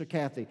and Sister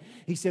Kathy,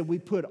 he said, we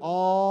put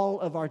all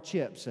of our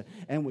chips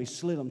and we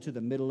slid them to the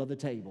middle of the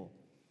table.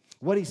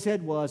 What he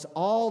said was,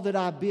 all that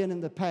I've been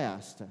in the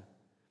past,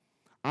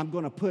 I'm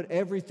going to put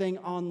everything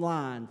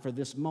online for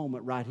this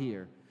moment right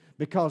here,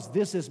 because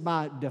this is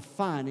my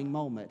defining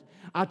moment.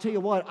 I tell you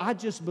what, I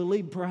just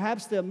believe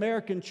perhaps the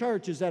American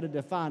church is at a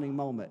defining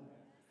moment.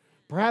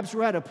 Perhaps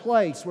we're at a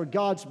place where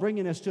God's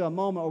bringing us to a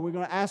moment where we're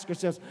going to ask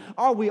ourselves,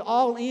 are we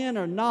all in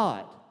or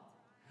not?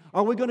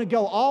 Are we going to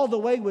go all the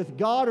way with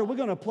God, or are we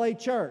going to play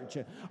church?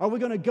 Are we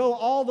going to go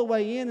all the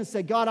way in and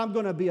say, God, I'm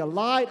going to be a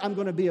light. I'm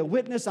going to be a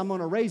witness. I'm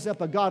going to raise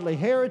up a godly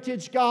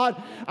heritage,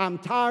 God. I'm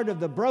tired of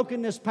the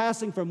brokenness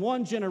passing from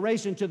one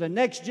generation to the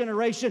next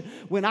generation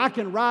when I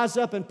can rise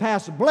up and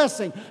pass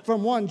blessing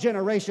from one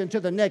generation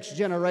to the next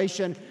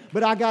generation.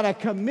 But I got to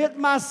commit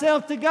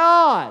myself to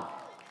God.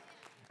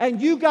 And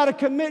you got to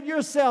commit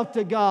yourself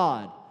to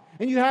God.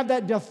 And you have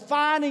that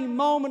defining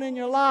moment in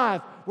your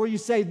life where you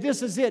say,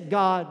 this is it,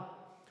 God.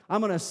 I'm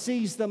going to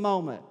seize the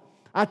moment.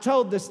 I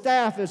told the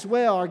staff as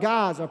well, our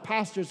guys, our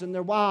pastors and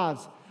their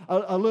wives,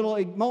 a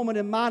little moment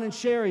in mine and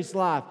Sherry's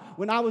life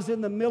when I was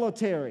in the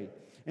military.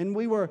 And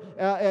we were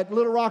at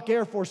Little Rock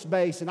Air Force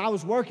Base, and I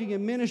was working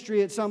in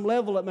ministry at some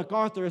level at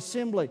MacArthur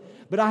Assembly.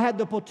 But I had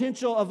the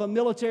potential of a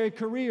military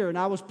career, and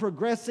I was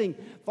progressing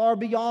far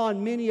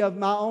beyond many of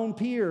my own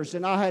peers.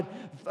 And I had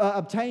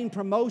obtain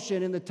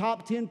promotion in the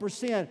top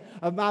 10%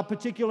 of my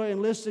particular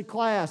enlisted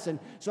class. And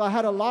so I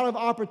had a lot of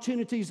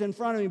opportunities in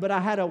front of me, but I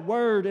had a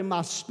word in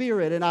my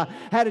spirit, and I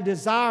had a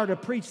desire to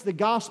preach the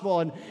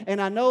gospel.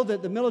 And I know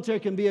that the military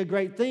can be a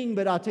great thing,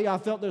 but I'll tell you, I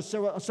felt there's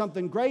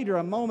something greater,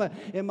 a moment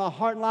in my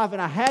heart and life,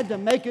 and I had to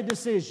make a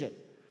decision.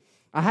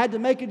 I had to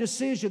make a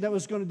decision that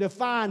was going to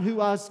define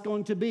who I was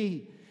going to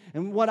be.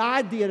 And what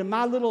I did in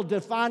my little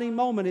defining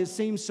moment, it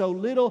seems so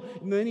little.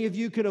 Many of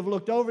you could have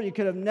looked over it. You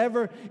could have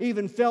never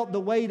even felt the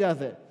weight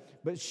of it.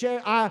 But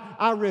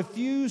I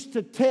refused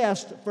to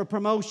test for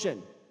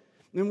promotion.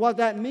 And what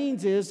that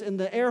means is, in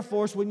the Air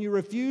Force, when you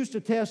refuse to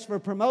test for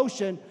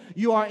promotion,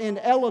 you are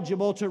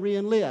ineligible to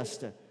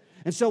re-enlist.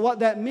 And so what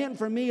that meant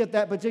for me at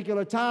that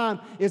particular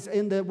time is,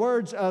 in the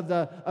words of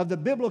the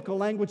biblical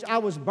language, I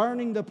was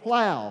burning the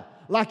plow,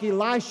 like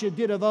Elisha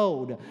did of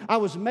old. I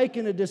was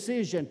making a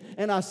decision,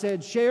 and I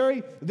said,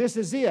 Sherry, this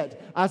is it.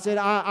 I said,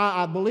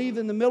 I believe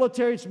in the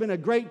military. It's been a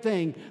great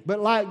thing. But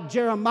like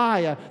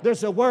Jeremiah,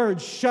 there's a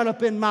word shut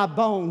up in my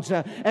bones,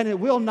 and it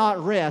will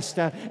not rest.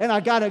 And I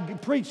got to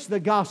preach the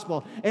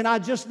gospel. And I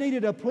just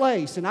needed a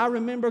place. And I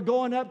remember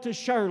going up to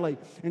Shirley,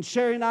 and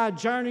Sherry and I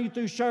journeyed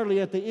through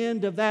Shirley at the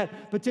end of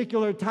that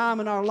particular time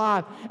in our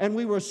life. And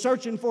we were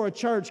searching for a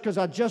church because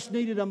I just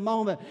needed a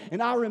moment.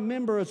 And I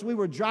remember as we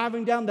were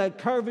driving down that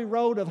curvy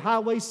road of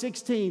Highway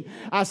 16,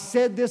 I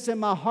said this in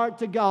my heart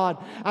to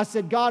God. I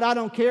said, God, I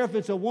don't care if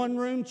it's a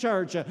one-room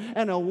church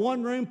and a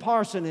one-room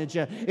parsonage.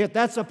 If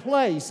that's a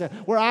place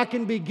where I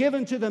can be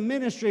given to the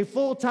ministry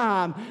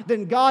full-time,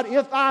 then God,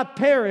 if I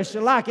perish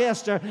like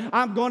Esther,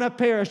 I'm going to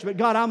perish. But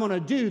God, I'm going to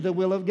do the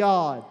will of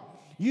God.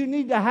 You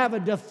need to have a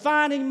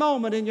defining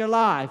moment in your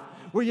life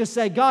where you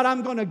say, God,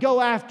 I'm going to go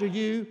after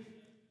you,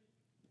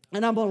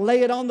 and I'm going to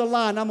lay it on the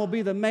line. I'm going to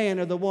be the man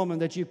or the woman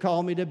that you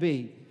call me to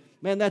be.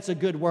 Man, that's a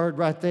good word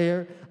right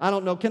there. I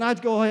don't know. Can I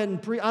go ahead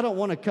and I don't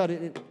want to cut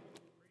it.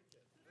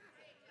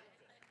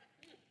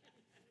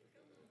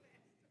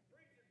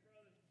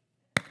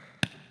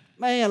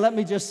 Man, let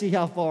me just see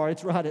how far.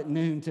 It's right at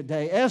noon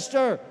today.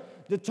 Esther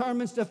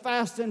determines to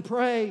fast and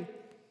pray.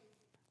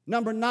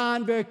 Number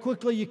 9, very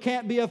quickly, you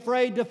can't be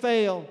afraid to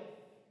fail.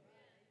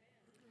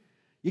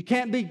 You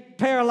can't be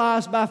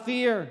paralyzed by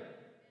fear.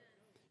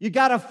 You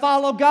got to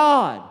follow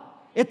God.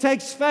 It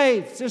takes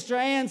faith. Sister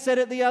Ann said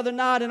it the other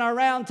night in our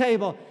round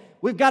table.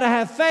 We've got to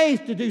have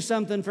faith to do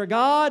something for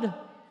God.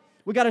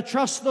 We've got to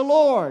trust the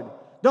Lord.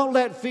 Don't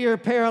let fear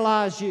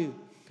paralyze you.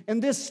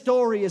 And this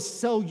story is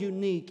so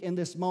unique in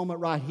this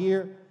moment right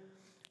here.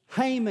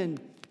 Haman,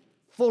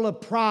 full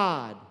of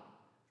pride.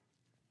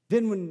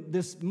 Then when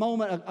this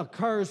moment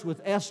occurs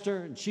with Esther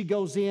and she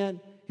goes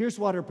in, here's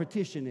what her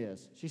petition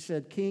is. She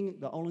said, King,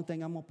 the only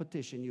thing I'm going to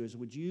petition you is,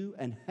 would you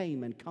and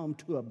Haman come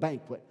to a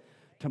banquet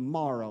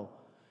tomorrow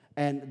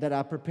and that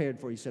I prepared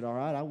for you? He said, all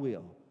right, I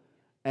will.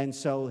 And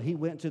so he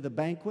went to the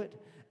banquet,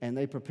 and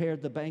they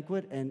prepared the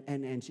banquet,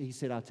 and he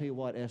said, I'll tell you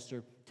what,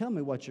 Esther, tell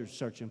me what you're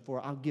searching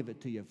for. I'll give it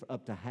to you for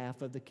up to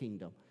half of the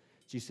kingdom.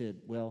 She said,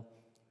 well,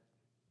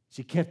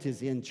 she kept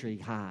his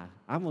intrigue high.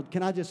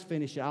 Can I just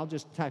finish it? I'll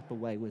just type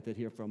away with it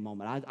here for a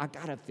moment. I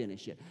got to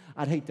finish it.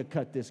 I'd hate to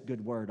cut this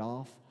good word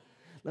off.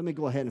 Let me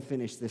go ahead and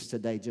finish this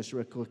today just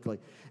real quickly.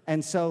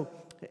 And so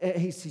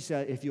he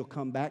said, if you'll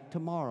come back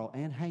tomorrow,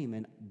 and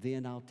Haman,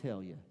 then I'll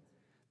tell you.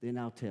 Then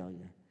I'll tell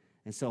you.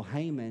 And so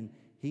Haman,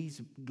 he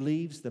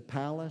leaves the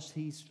palace.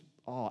 He's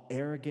all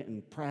arrogant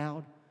and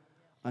proud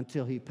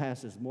until he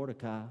passes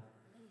Mordecai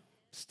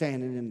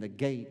standing in the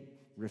gate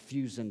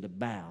refusing to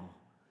bow.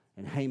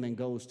 And Haman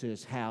goes to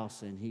his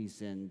house, and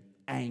he's in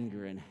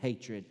anger and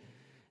hatred.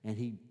 And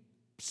he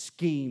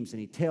schemes,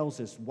 and he tells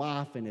his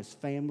wife and his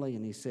family,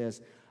 and he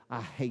says, I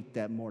hate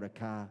that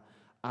Mordecai.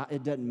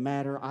 It doesn't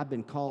matter. I've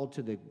been called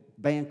to the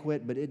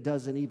banquet, but it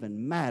doesn't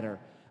even matter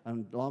as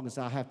long as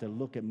I have to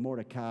look at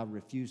Mordecai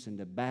refusing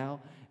to bow.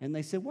 And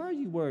they said, why are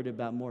you worried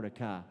about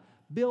Mordecai?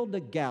 Build a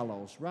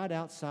gallows right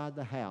outside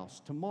the house.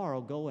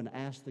 Tomorrow, go and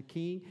ask the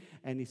king.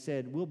 And he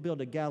said, we'll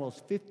build a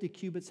gallows 50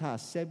 cubits high,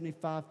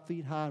 75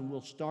 feet high, and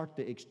we'll start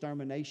the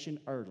extermination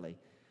early.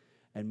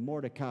 And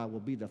Mordecai will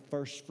be the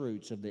first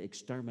fruits of the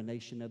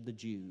extermination of the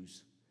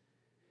Jews.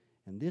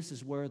 And this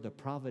is where the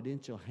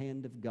providential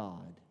hand of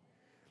God.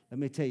 Let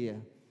me tell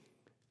you,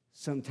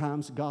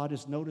 sometimes God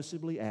is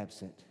noticeably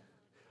absent,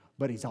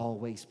 but he's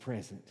always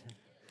present.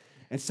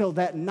 And so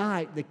that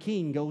night, the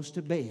king goes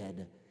to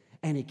bed,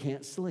 and he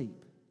can't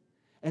sleep.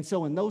 And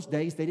so in those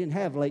days, they didn't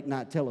have late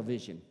night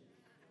television.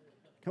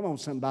 Come on,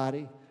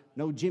 somebody.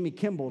 No Jimmy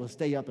Kimmel to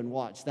stay up and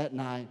watch that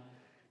night.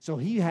 So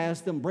he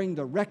has them bring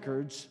the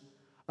records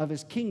of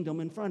his kingdom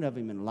in front of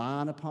him, and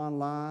line upon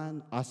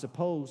line. I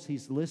suppose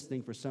he's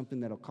listening for something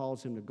that'll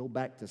cause him to go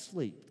back to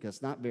sleep, because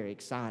it's not very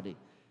exciting.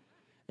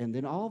 And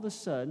then all of a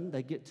sudden,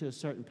 they get to a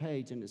certain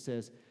page, and it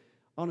says,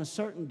 on a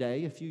certain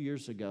day, a few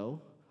years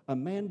ago, a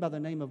man by the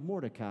name of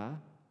Mordecai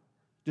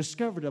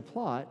discovered a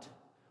plot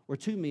where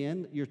 2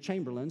 men, your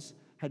chamberlains,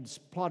 had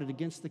plotted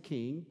against the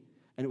king,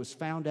 and it was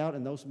found out,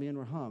 and those men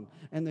were hung.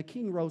 And the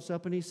king rose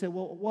up, and he said,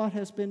 well, what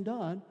has been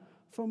done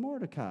for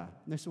Mordecai?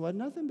 And they said, well,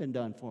 nothing been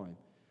done for him.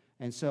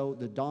 And so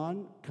the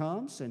dawn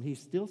comes, and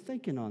he's still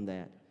thinking on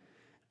that.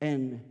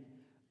 And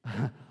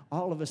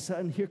all of a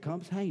sudden, here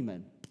comes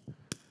Haman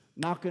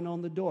knocking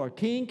on the door.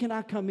 King, can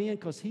I come in?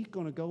 Because he's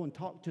going to go and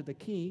talk to the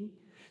king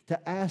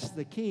to ask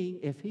the king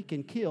if he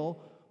can kill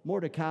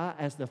Mordecai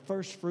as the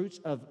first fruits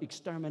of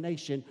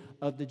extermination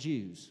of the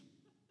Jews.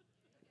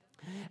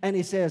 And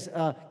he says,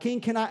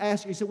 King, can I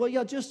ask you? He said, well,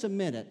 yeah, just a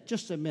minute.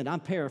 I'm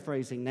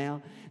paraphrasing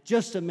now.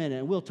 Just a minute,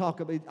 and we'll talk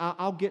about it.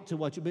 I'll get to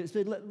what you,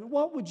 but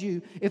what would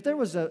you, if there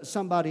was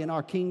somebody in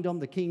our kingdom,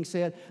 the king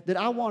said, that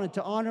I wanted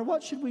to honor,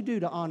 what should we do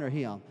to honor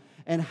him?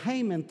 And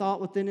Haman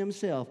thought within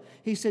himself.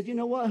 He said, you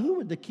know what? Who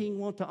would the king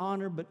want to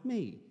honor but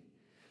me?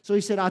 So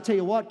he said, I'll tell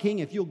you what, king,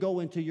 if you'll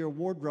go into your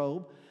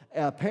wardrobe,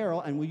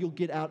 apparel, and you'll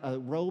get out a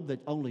robe that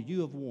only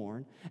you have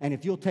worn, and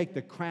if you'll take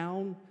the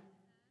crown,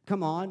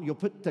 come on, you'll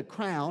put the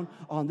crown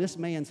on this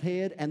man's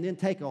head, and then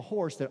take a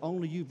horse that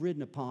only you've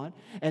ridden upon,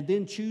 and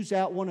then choose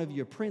out one of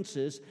your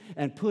princes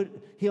and put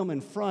him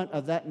in front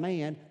of that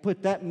man,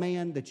 put that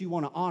man that you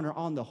want to honor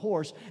on the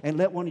horse, and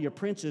let one of your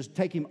princes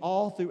take him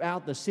all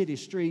throughout the city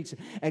streets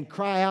and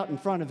cry out in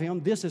front of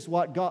him, this is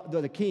what God,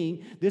 the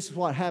king, this is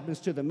what happens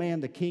to the man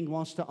the king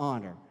wants to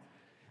honor.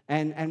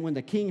 And when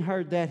the king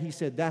heard that, he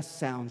said, that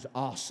sounds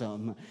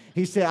awesome.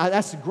 He said,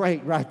 that's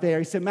great right there.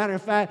 He said, matter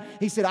of fact,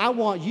 he said, I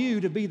want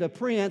you to be the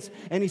prince.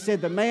 And he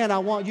said, the man I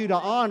want you to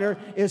honor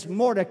is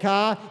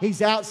Mordecai.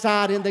 He's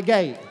outside in the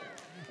gate.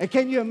 And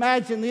can you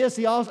imagine this?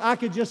 I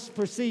could just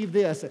perceive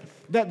this,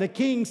 that the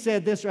king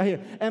said this right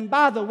here. And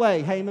by the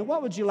way, Haman,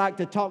 what would you like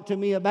to talk to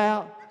me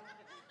about?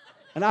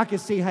 And I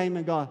could see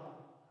Haman going,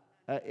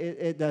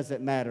 it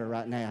doesn't matter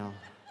right now.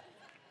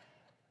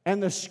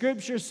 And the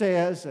scripture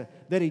says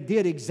that he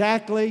did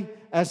exactly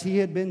as he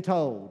had been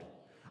told.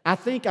 I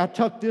think I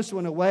tucked this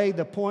one away.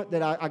 The point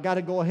that I got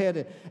to go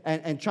ahead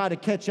and try to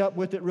catch up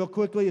with it real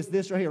quickly is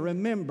this right here.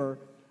 Remember,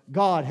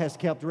 God has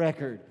kept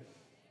record.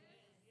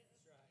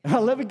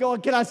 Let me go.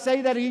 Can I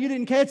say that? You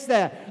didn't catch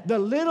that. The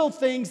little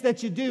things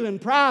that you do in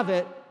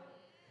private,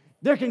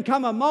 there can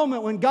come a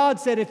moment when God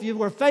said, if you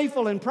were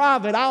faithful in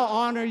private, I'll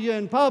honor you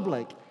in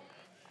public.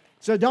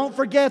 So don't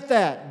forget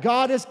that.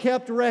 God has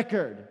kept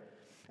record.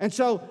 And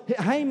so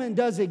Haman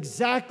does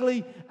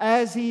exactly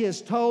as he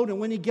is told, and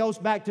when he goes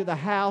back to the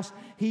house,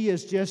 he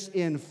is just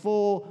in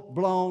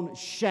full-blown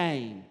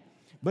shame.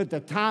 But the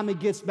time he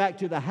gets back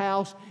to the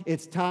house,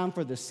 it's time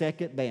for the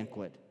second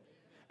banquet.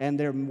 And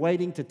they're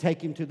waiting to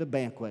take him to the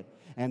banquet.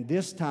 And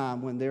this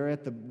time, when they're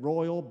at the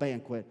royal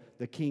banquet,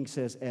 the king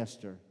says,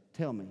 Esther,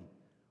 tell me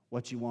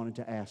what you wanted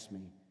to ask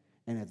me.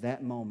 And at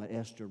that moment,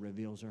 Esther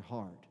reveals her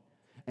heart.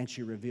 And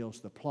she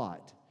reveals the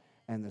plot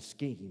and the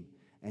scheme.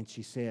 And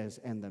she says,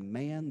 and the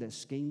man that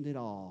schemed it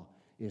all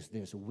is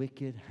this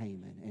wicked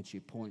Haman. And she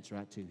points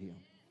right to him.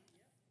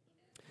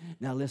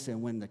 Now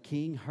listen, when the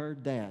king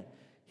heard that,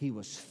 he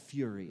was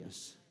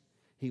furious.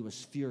 He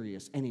was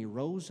furious. And he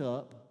rose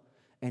up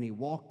and he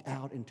walked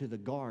out into the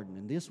garden.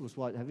 And this was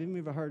what, have you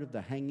ever heard of the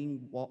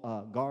hanging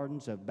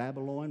gardens of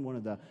Babylon? One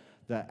of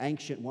the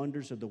ancient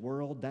wonders of the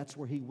world. That's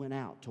where he went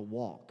out to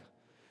walk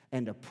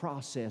and to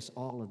process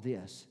all of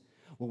this.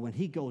 Well, when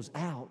he goes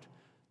out,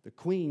 the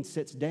queen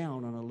sits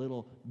down on a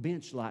little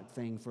bench-like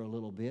thing for a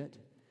little bit,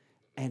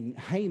 and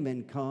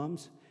Haman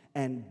comes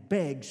and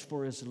begs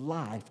for his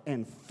life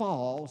and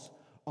falls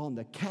on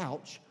the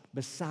couch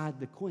beside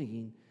the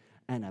queen,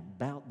 and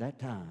about that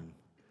time,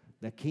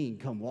 the king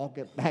come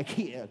walking back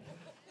in.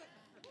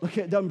 Look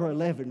at number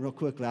 11 real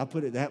quickly. I'll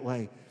put it that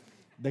way.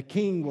 The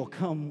king will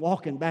come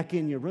walking back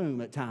in your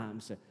room at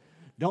times.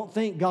 Don't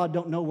think God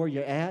don't know where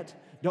you're at.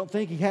 Don't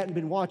think he hadn't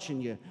been watching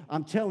you.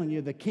 I'm telling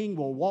you, the king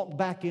will walk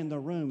back in the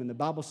room. And the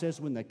Bible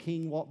says when the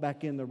king walked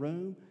back in the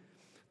room,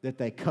 that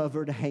they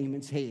covered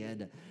Haman's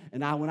head.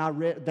 And when I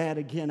read that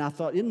again, I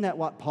thought, isn't that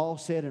what Paul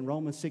said in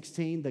Romans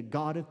 16? The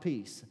God of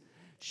peace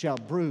shall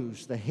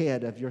bruise the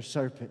head of your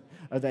serpent,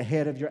 or the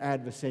head of your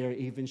adversary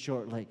even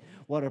shortly.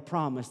 What a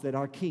promise that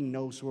our king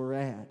knows where we're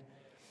at.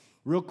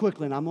 Real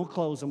quickly, and I'm going to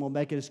close. I'm going to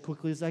make it as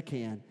quickly as I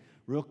can.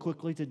 Real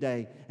quickly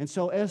today. And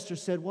so Esther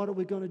said, what are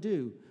we going to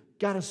do?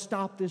 Got to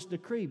stop this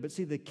decree. But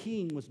see, the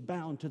king was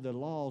bound to the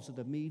laws of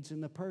the Medes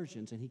and the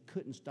Persians, and he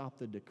couldn't stop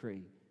the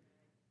decree.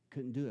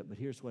 Couldn't do it, but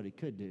here's what he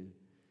could do.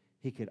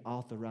 He could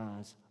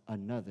authorize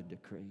another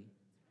decree.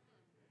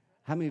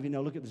 How many of you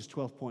know, look at this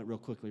 12th point real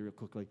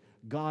quickly.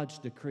 God's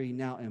decree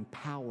now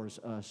empowers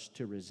us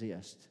to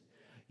resist.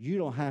 You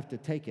don't have to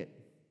take it.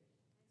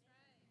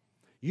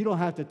 You don't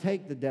have to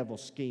take the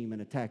devil's scheme and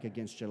attack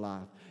against your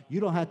life. You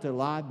don't have to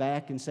lie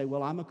back and say,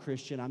 well, I'm a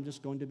Christian. I'm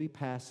just going to be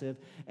passive.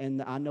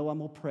 And I know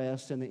I'm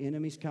oppressed and the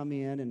enemies come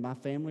in and my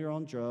family are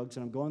on drugs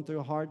and I'm going through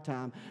a hard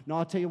time. No,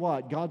 I'll tell you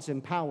what. God's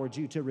empowered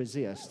you to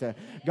resist.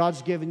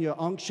 God's given you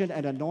unction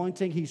and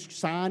anointing. He's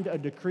signed a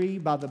decree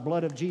by the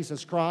blood of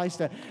Jesus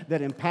Christ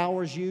that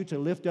empowers you to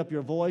lift up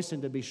your voice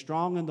and to be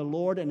strong in the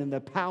Lord and in the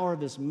power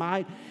of His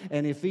might.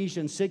 And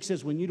Ephesians 6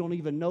 says when you don't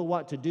even know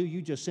what to do,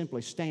 you just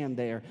simply stand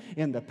there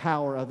in the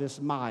power of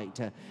His might.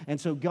 And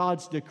so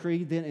God's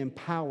decree then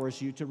empowers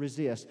you to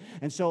resist.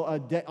 And so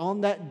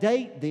on that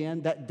date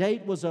then, that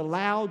date was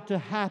allowed to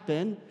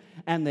happen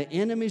and the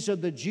enemies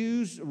of the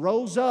Jews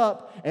rose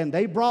up, and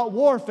they brought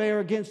warfare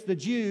against the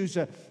Jews.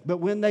 But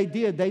when they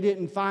did, they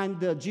didn't find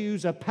the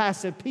Jews a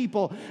passive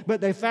people,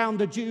 but they found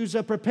the Jews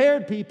a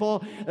prepared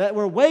people that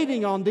were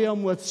waiting on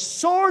them with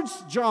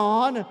swords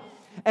drawn.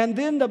 And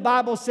then the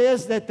Bible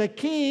says that the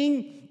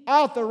king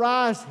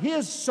authorized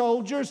his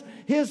soldiers,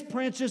 his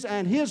princes,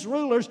 and his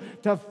rulers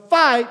to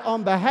fight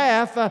on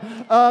behalf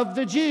of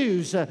the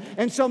Jews.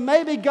 And so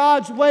maybe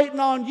God's waiting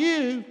on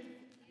you.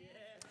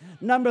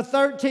 Number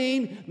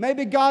 13,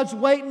 maybe God's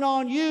waiting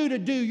on you to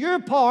do your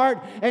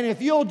part, and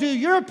if you'll do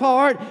your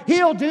part,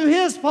 He'll do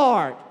His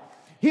part.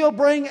 He'll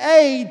bring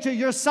aid to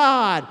your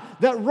side.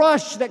 That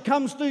rush that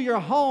comes through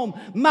your home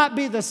might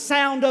be the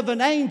sound of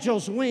an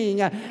angel's wing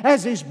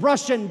as he's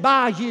brushing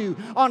by you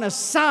on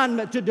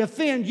assignment to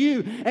defend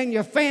you and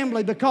your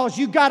family, because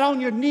you got on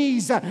your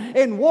knees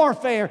in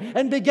warfare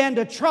and began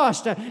to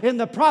trust in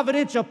the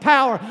providential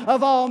power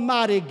of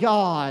Almighty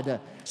God.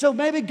 So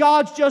maybe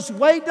God's just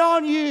waiting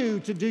on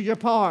you to do your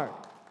part.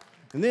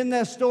 And then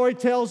that story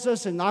tells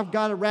us, and I've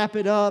got to wrap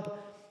it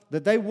up,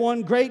 that they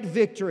won great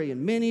victory,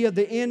 and many of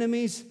the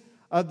enemies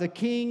of the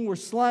king were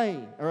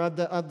slain, or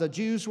of the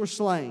Jews were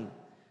slain.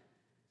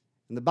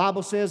 And the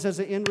Bible says, as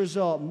an end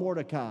result,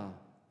 Mordecai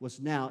was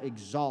now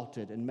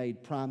exalted and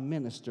made prime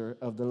minister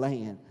of the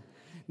land.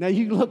 Now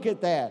you look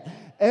at that.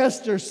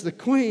 Esther's the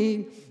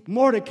queen,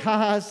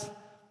 Mordecai's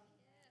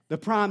the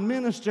prime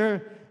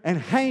minister, and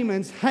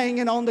Haman's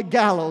hanging on the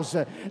gallows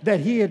that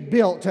he had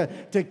built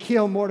to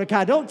kill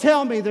Mordecai. Don't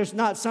tell me there's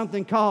not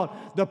something called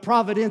the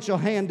providential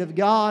hand of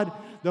God.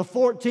 The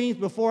 14th,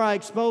 before I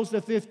expose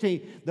the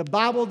 15th, the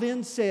Bible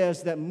then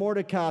says that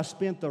Mordecai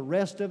spent the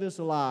rest of his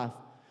life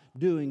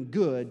doing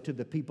good to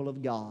the people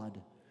of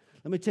God.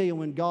 Let me tell you,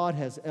 when God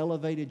has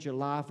elevated your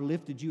life,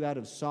 lifted you out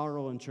of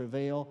sorrow and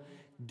travail,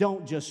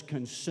 don't just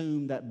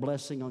consume that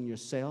blessing on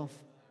yourself.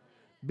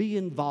 Be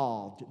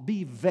involved.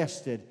 Be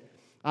vested.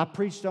 I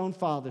preached on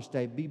Father's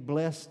Day, be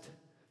blessed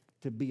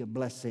to be a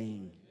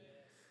blessing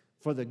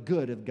for the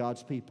good of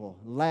God's people.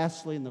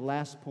 Lastly, and the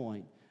last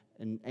point,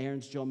 and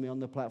Aaron's joined me on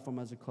the platform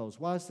as I close.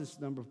 Why is this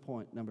number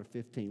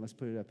 15? Let's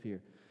put it up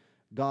here.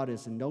 God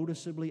is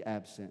noticeably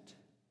absent,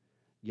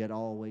 yet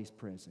always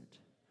present.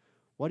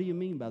 What do you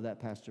mean by that,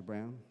 Pastor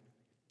Brown?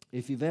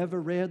 If you've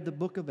ever read the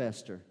book of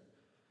Esther,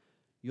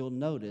 you'll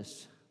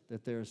notice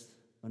that there's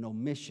an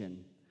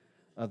omission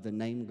of the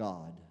name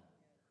God.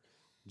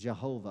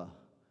 Jehovah,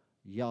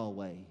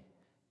 Yahweh,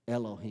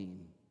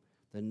 Elohim.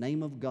 The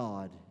name of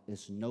God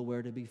is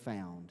nowhere to be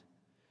found.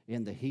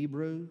 In the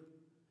Hebrew,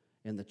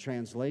 in the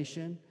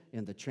translation,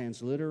 in the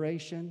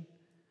transliteration,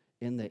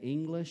 in the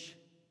English,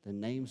 the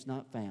name's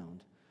not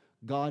found.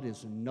 God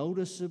is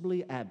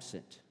noticeably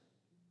absent.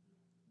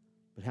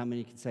 But how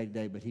many can say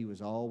today, but He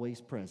was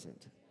always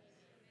present?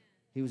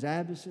 He was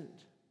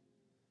absent.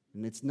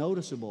 And it's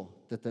noticeable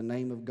that the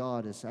name of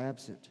God is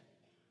absent.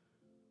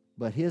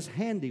 But His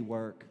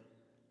handiwork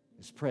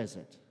is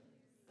present.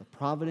 The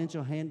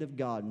providential hand of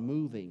God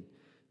moving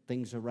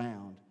things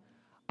around.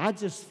 I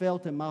just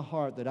felt in my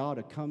heart that I ought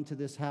to come to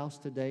this house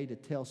today to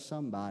tell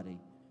somebody.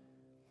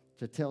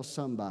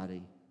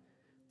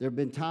 There have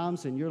been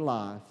times in your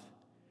life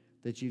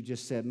that you've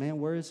just said, man,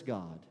 where is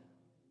God?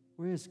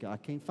 Where is God? I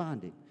can't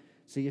find Him.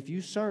 See, if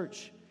you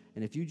search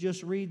and if you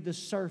just read the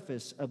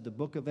surface of the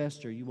book of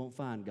Esther, you won't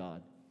find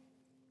God.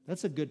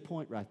 That's a good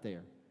point right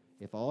there.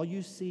 If all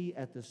you see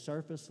at the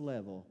surface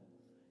level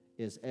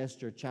is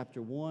Esther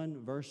chapter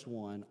 1, verse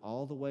 1,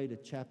 all the way to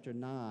chapter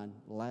 9,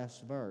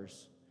 last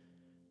verse,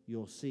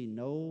 you'll see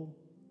no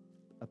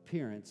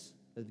appearance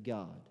of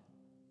God.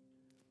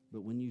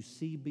 But when you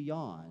see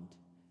beyond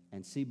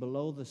and see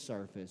below the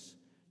surface,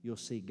 you'll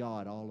see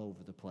God all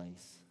over the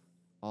place,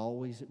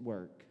 always at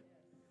work.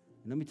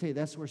 And let me tell you,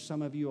 that's where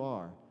some of you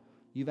are.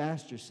 You've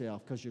asked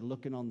yourself, because you're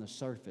looking on the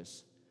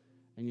surface,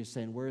 and you're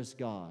saying, where is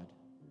God?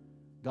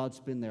 God's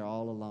been there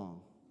all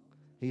along.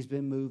 He's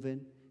been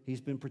moving. He's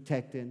been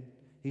protecting.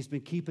 He's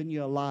been keeping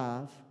you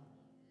alive.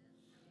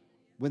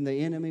 When the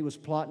enemy was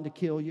plotting to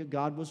kill you,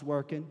 God was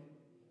working.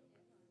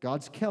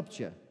 God's kept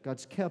you.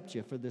 God's kept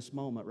you for this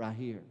moment right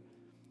here.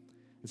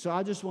 And so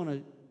I just want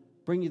to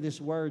bring you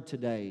this word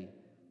today.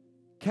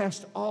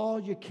 Cast all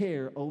your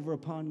care over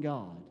upon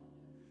God.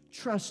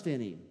 Trust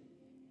in Him.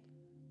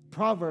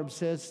 Proverbs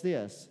says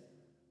this,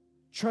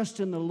 trust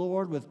in the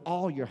Lord with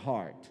all your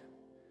heart.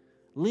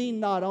 Lean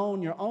not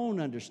on your own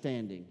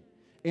understanding.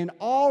 In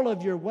all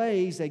of your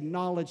ways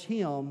acknowledge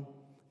Him,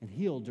 and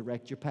He'll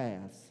direct your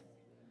paths.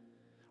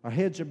 Our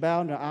heads are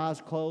bowed and our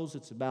eyes closed.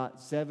 It's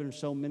about 7 or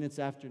so minutes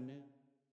after noon.